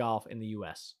of golf in the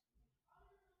U.S.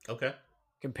 Okay.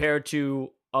 compared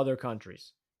to other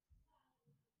countries.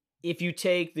 If you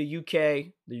take the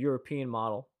UK, the European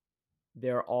model,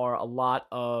 there are a lot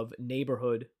of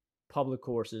neighborhood public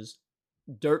courses,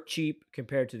 dirt cheap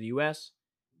compared to the US.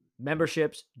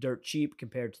 Memberships, dirt cheap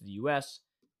compared to the US.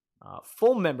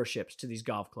 Full memberships to these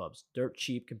golf clubs, dirt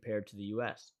cheap compared to the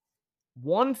US.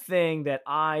 One thing that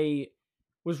I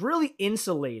was really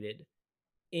insulated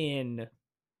in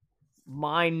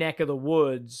my neck of the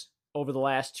woods over the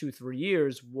last 2-3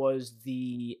 years was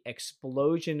the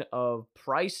explosion of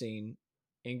pricing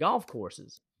in golf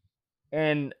courses.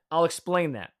 And I'll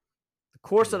explain that. The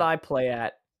course that I play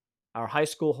at, our high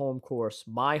school home course,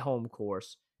 my home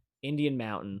course, Indian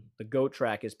Mountain, the GOAT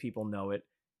track as people know it,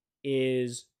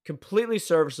 is completely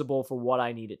serviceable for what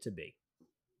I need it to be.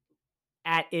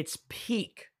 At its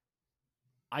peak,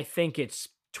 I think it's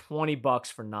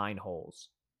 $20 for 9 holes.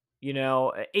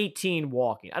 18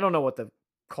 walking. I don't know what the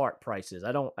cart price is.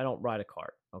 I don't ride a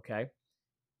cart, okay?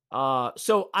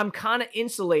 So I'm kind of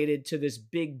insulated to this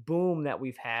big boom that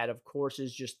we've had of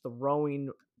courses just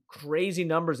throwing crazy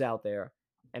numbers out there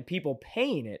and people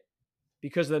paying it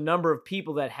because of the number of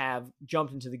people that have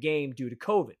jumped into the game due to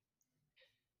COVID.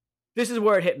 This is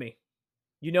where it hit me.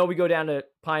 We go down to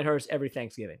Pinehurst every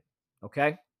Thanksgiving,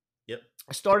 okay? Yep.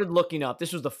 I started looking up.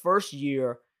 This was the first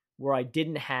year where I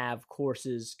didn't have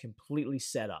courses completely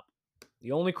set up.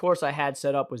 The only course I had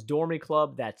set up was Dormey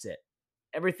Club. That's it.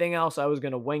 Everything else, I was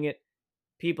going to wing it.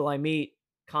 People I meet,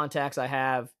 contacts I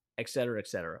have, et cetera, et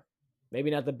cetera.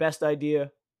 Maybe not the best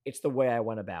idea. It's the way I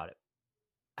went about it.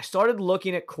 I started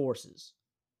looking at courses.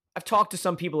 I've talked to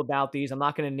some people about these. I'm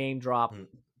not going to name drop.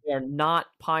 They are not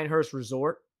Pinehurst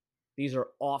Resort. These are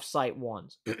off-site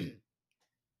ones.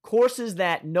 Courses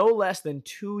that no less than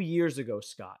 2 years ago,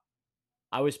 Scott,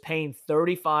 I was paying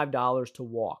 $35 to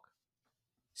walk.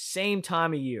 Same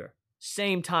time of year,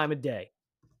 same time of day,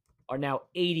 are now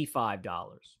 $85.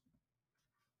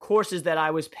 Courses that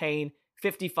I was paying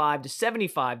 $55 to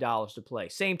 $75 to play,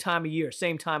 same time of year,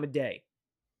 same time of day,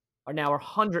 are now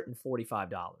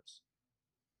 $145.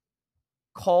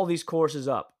 Call these courses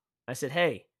up. I said,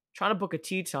 hey, trying to book a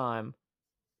tee time.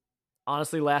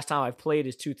 Honestly, last time I've played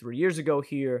is 2-3 years ago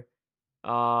here.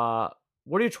 What are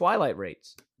your twilight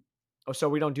rates? Oh, so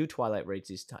we don't do twilight rates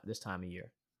this time of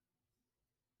year.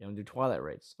 You don't do twilight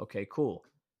rates. Okay, cool.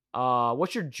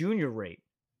 What's your junior rate?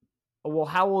 Oh, well,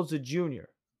 how old's a junior?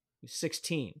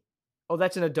 16. Oh,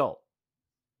 that's an adult.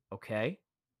 Okay.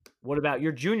 What about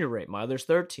your junior rate? My other's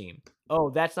 13.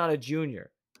 Oh, that's not a junior.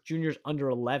 Junior's under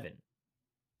 11.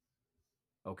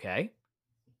 Okay.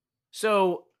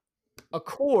 So a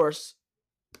course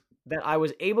that I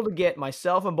was able to get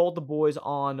myself and both the boys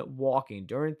on walking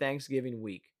during Thanksgiving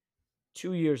week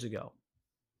 2 years ago,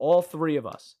 all three of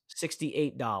us,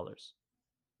 $68.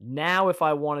 Now, if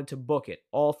I wanted to book it,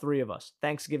 all three of us,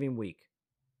 Thanksgiving week,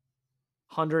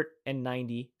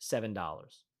 $197.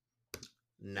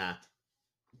 Nah.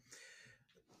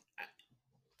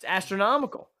 It's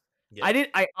astronomical. Yep.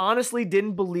 I honestly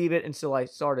didn't believe it until I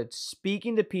started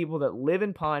speaking to people that live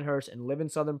in Pinehurst and live in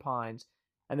Southern Pines,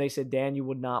 and they said, Dan, you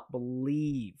would not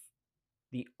believe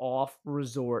the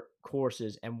off-resort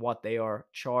courses and what they are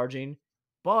charging,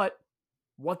 but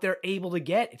what they're able to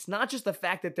get. It's not just the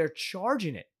fact that they're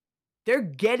charging it. They're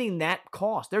getting that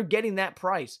cost. They're getting that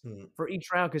price for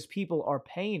each round because people are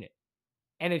paying it.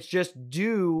 And it's just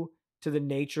due to the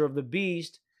nature of the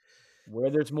beast. Where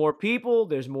there's more people,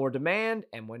 there's more demand.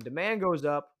 And when demand goes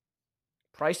up,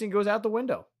 pricing goes out the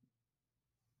window.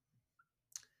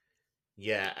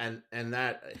 Yeah, and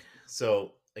that,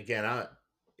 so again,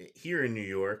 here in New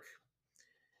York,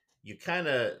 you kind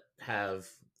of have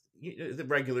the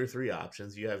regular 3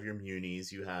 options. You have your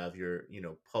munis, you have your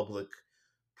public,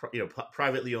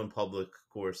 privately owned public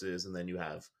courses, and then you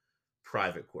have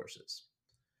private courses.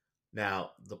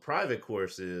 Now, the private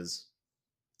courses,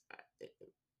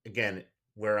 again,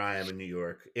 where I am in New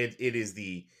York, it is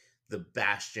the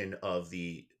bastion of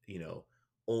the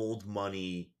old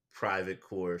money private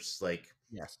course. Like,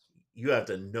 yes, you have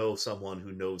to know someone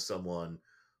who knows someone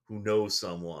who knows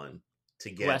someone to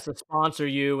get, who has to sponsor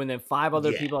you, and then 5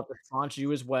 other people have to sponsor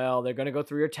you as well. They're going to go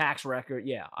through your tax record.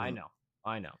 Yeah, I know.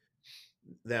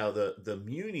 Now the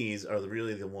munis are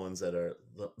really the ones that are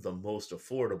the most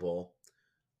affordable,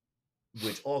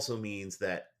 which also means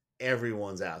that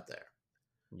everyone's out there.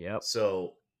 Yep.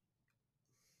 So,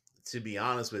 to be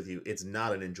honest with you, it's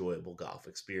not an enjoyable golf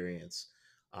experience,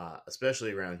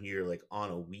 especially around here. Like on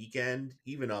a weekend,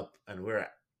 even up, and we're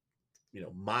at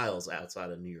miles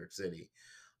outside of New York City.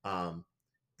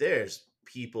 there's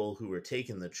people who are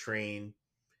taking the train,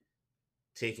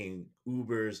 taking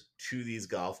Ubers to these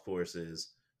golf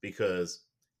courses because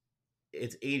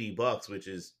it's $80, which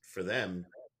is for them,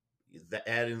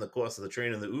 adding the cost of the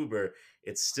train and the Uber,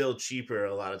 it's still cheaper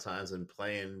a lot of times than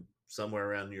playing somewhere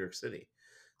around New York City.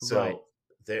 So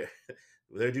Right.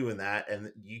 they're doing that,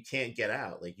 and you can't get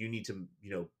out. Like, you need to,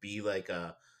 be like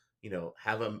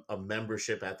have a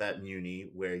membership at that muni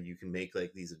where you can make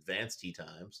like these advanced tee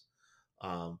times,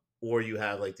 or you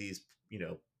have like these,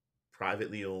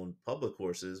 privately owned public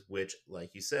courses, which,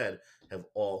 like you said, have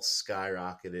all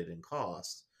skyrocketed in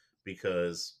cost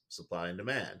because supply and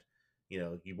demand.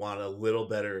 You want a little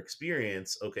better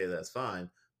experience. Okay, that's fine,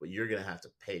 but you're going to have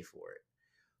to pay for it.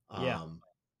 Yeah.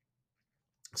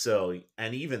 So,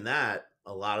 and even that,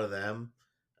 a lot of them,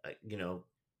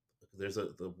 there's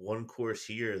the one course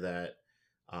here that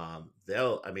I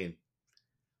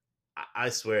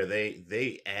swear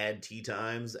they add tee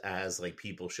times as like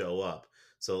people show up.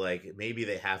 So like maybe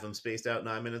they have them spaced out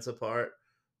 9 minutes apart,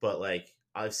 but like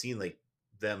I've seen like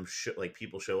like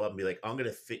people show up and be like, I'm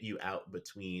gonna fit you out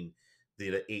between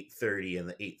the 8:30 and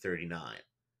the 8:39.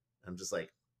 I'm just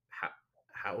like,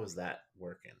 how is that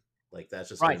working? Like, that's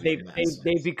just right.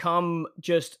 They've become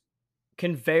just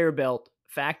conveyor belt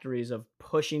factories of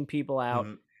pushing people out,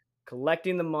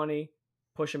 collecting the money,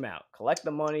 push them out, collect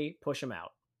the money, push them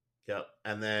out. Yep.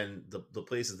 And then the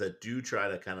places that do try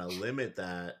to kind of limit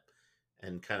that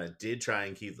and kind of did try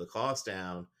and keep the cost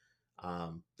down,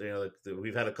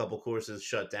 we've had a couple courses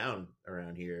shut down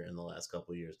around here in the last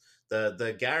couple of years.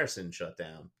 The Garrison shut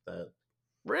down.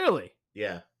 Really?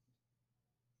 Yeah.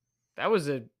 That was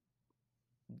a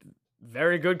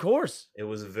very good course. It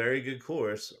was a very good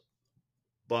course,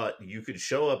 but you could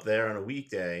show up there on a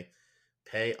weekday,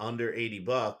 pay under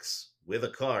 $80 with a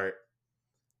cart,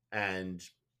 and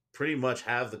pretty much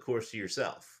have the course to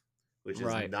yourself, which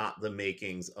is not the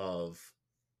makings of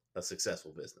a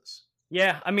successful business.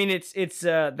 Yeah, I mean it's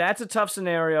that's a tough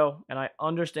scenario, and I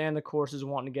understand the courses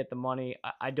wanting to get the money.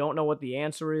 I don't know what the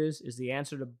answer is. Is the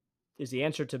answer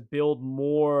to build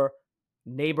more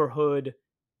neighborhood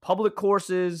public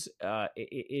courses?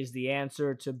 Is the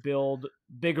answer to build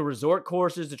bigger resort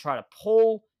courses to try to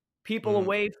pull people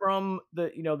away from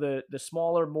the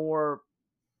smaller, more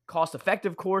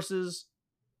cost-effective courses?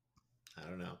 I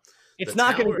don't know. It's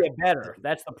not going to get better.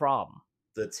 That's the problem.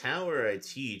 The tower I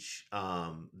teach,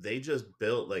 they just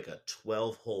built like a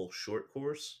 12-hole short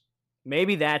course.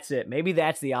 Maybe that's it. Maybe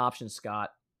that's the option, Scott.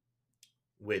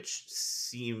 Which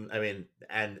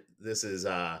and this is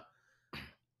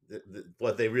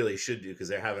what they really should do, because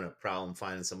they're having a problem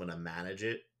finding someone to manage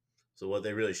it. So what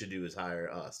they really should do is hire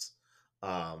us,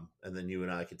 and then you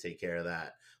and I could take care of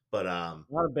that. But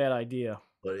not a bad idea.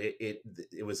 But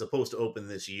it was supposed to open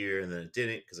this year, and then it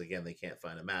didn't, because again they can't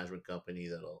find a management company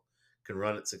can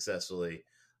run it successfully.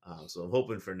 So I'm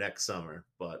hoping for next summer.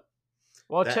 But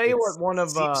I'll tell you what, one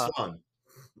of fun.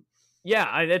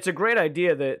 Yeah, it's a great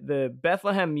idea. The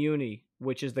Bethlehem Muni,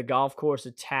 which is the golf course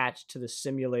attached to the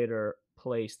simulator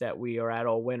place that we are at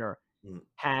all winter,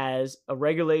 has a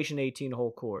regulation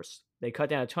 18-hole course. They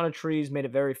cut down a ton of trees, made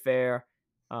it very fair,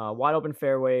 wide open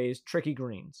fairways, tricky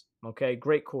greens. Okay,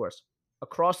 great course.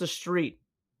 Across the street,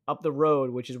 up the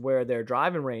road, which is where their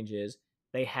driving range is,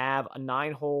 they have a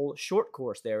 9-hole short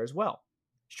course there as well.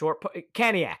 Short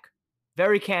Caniac,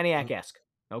 very Caniac-esque.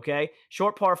 Okay,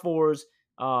 short par fours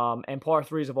and par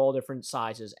threes of all different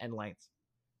sizes and lengths.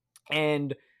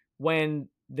 And when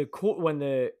the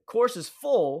course is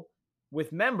full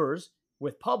with members,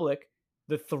 with public,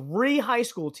 the three high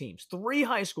school teams,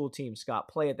 Scott,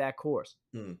 play at that course.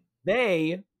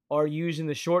 They are using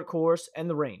the short course and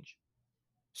the range.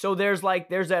 So there's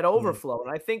that overflow.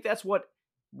 And I think that's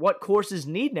what courses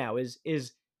need now is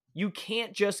you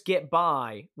can't just get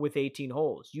by with 18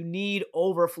 holes. You need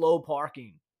overflow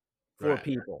parking for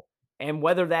people. And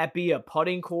whether that be a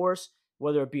putting course,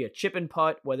 whether it be a chip and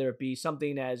putt, whether it be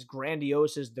something as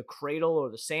grandiose as the Cradle or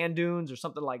the Sand Dunes or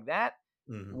something like that,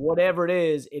 whatever it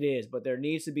is. But there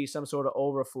needs to be some sort of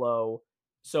overflow.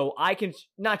 So I can,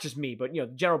 not just me, but the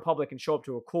general public can show up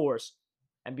to a course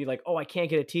and be like, oh, I can't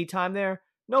get a tee time there.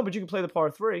 No, but you can play the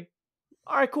par 3.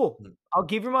 All right, cool. I'll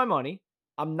give you my money.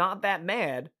 I'm not that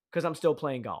mad because I'm still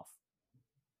playing golf.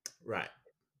 Right.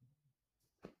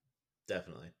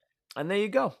 Definitely. And there you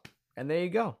go.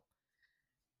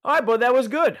 All right, but that was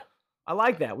good. I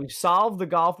like that. We've solved the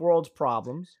golf world's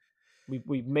problems.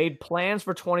 We've made plans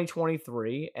for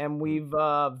 2023, and we've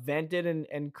vented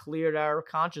and cleared our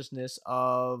consciousness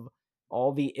of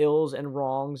all the ills and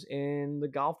wrongs in the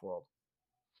golf world.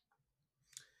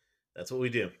 That's what we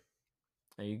do.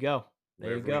 There you go.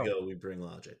 Wherever we go, we bring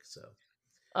logic. So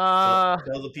Uh,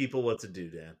 Tell the people what to do,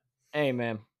 Dan. hey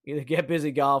man, either get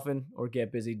busy golfing or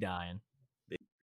get busy dying.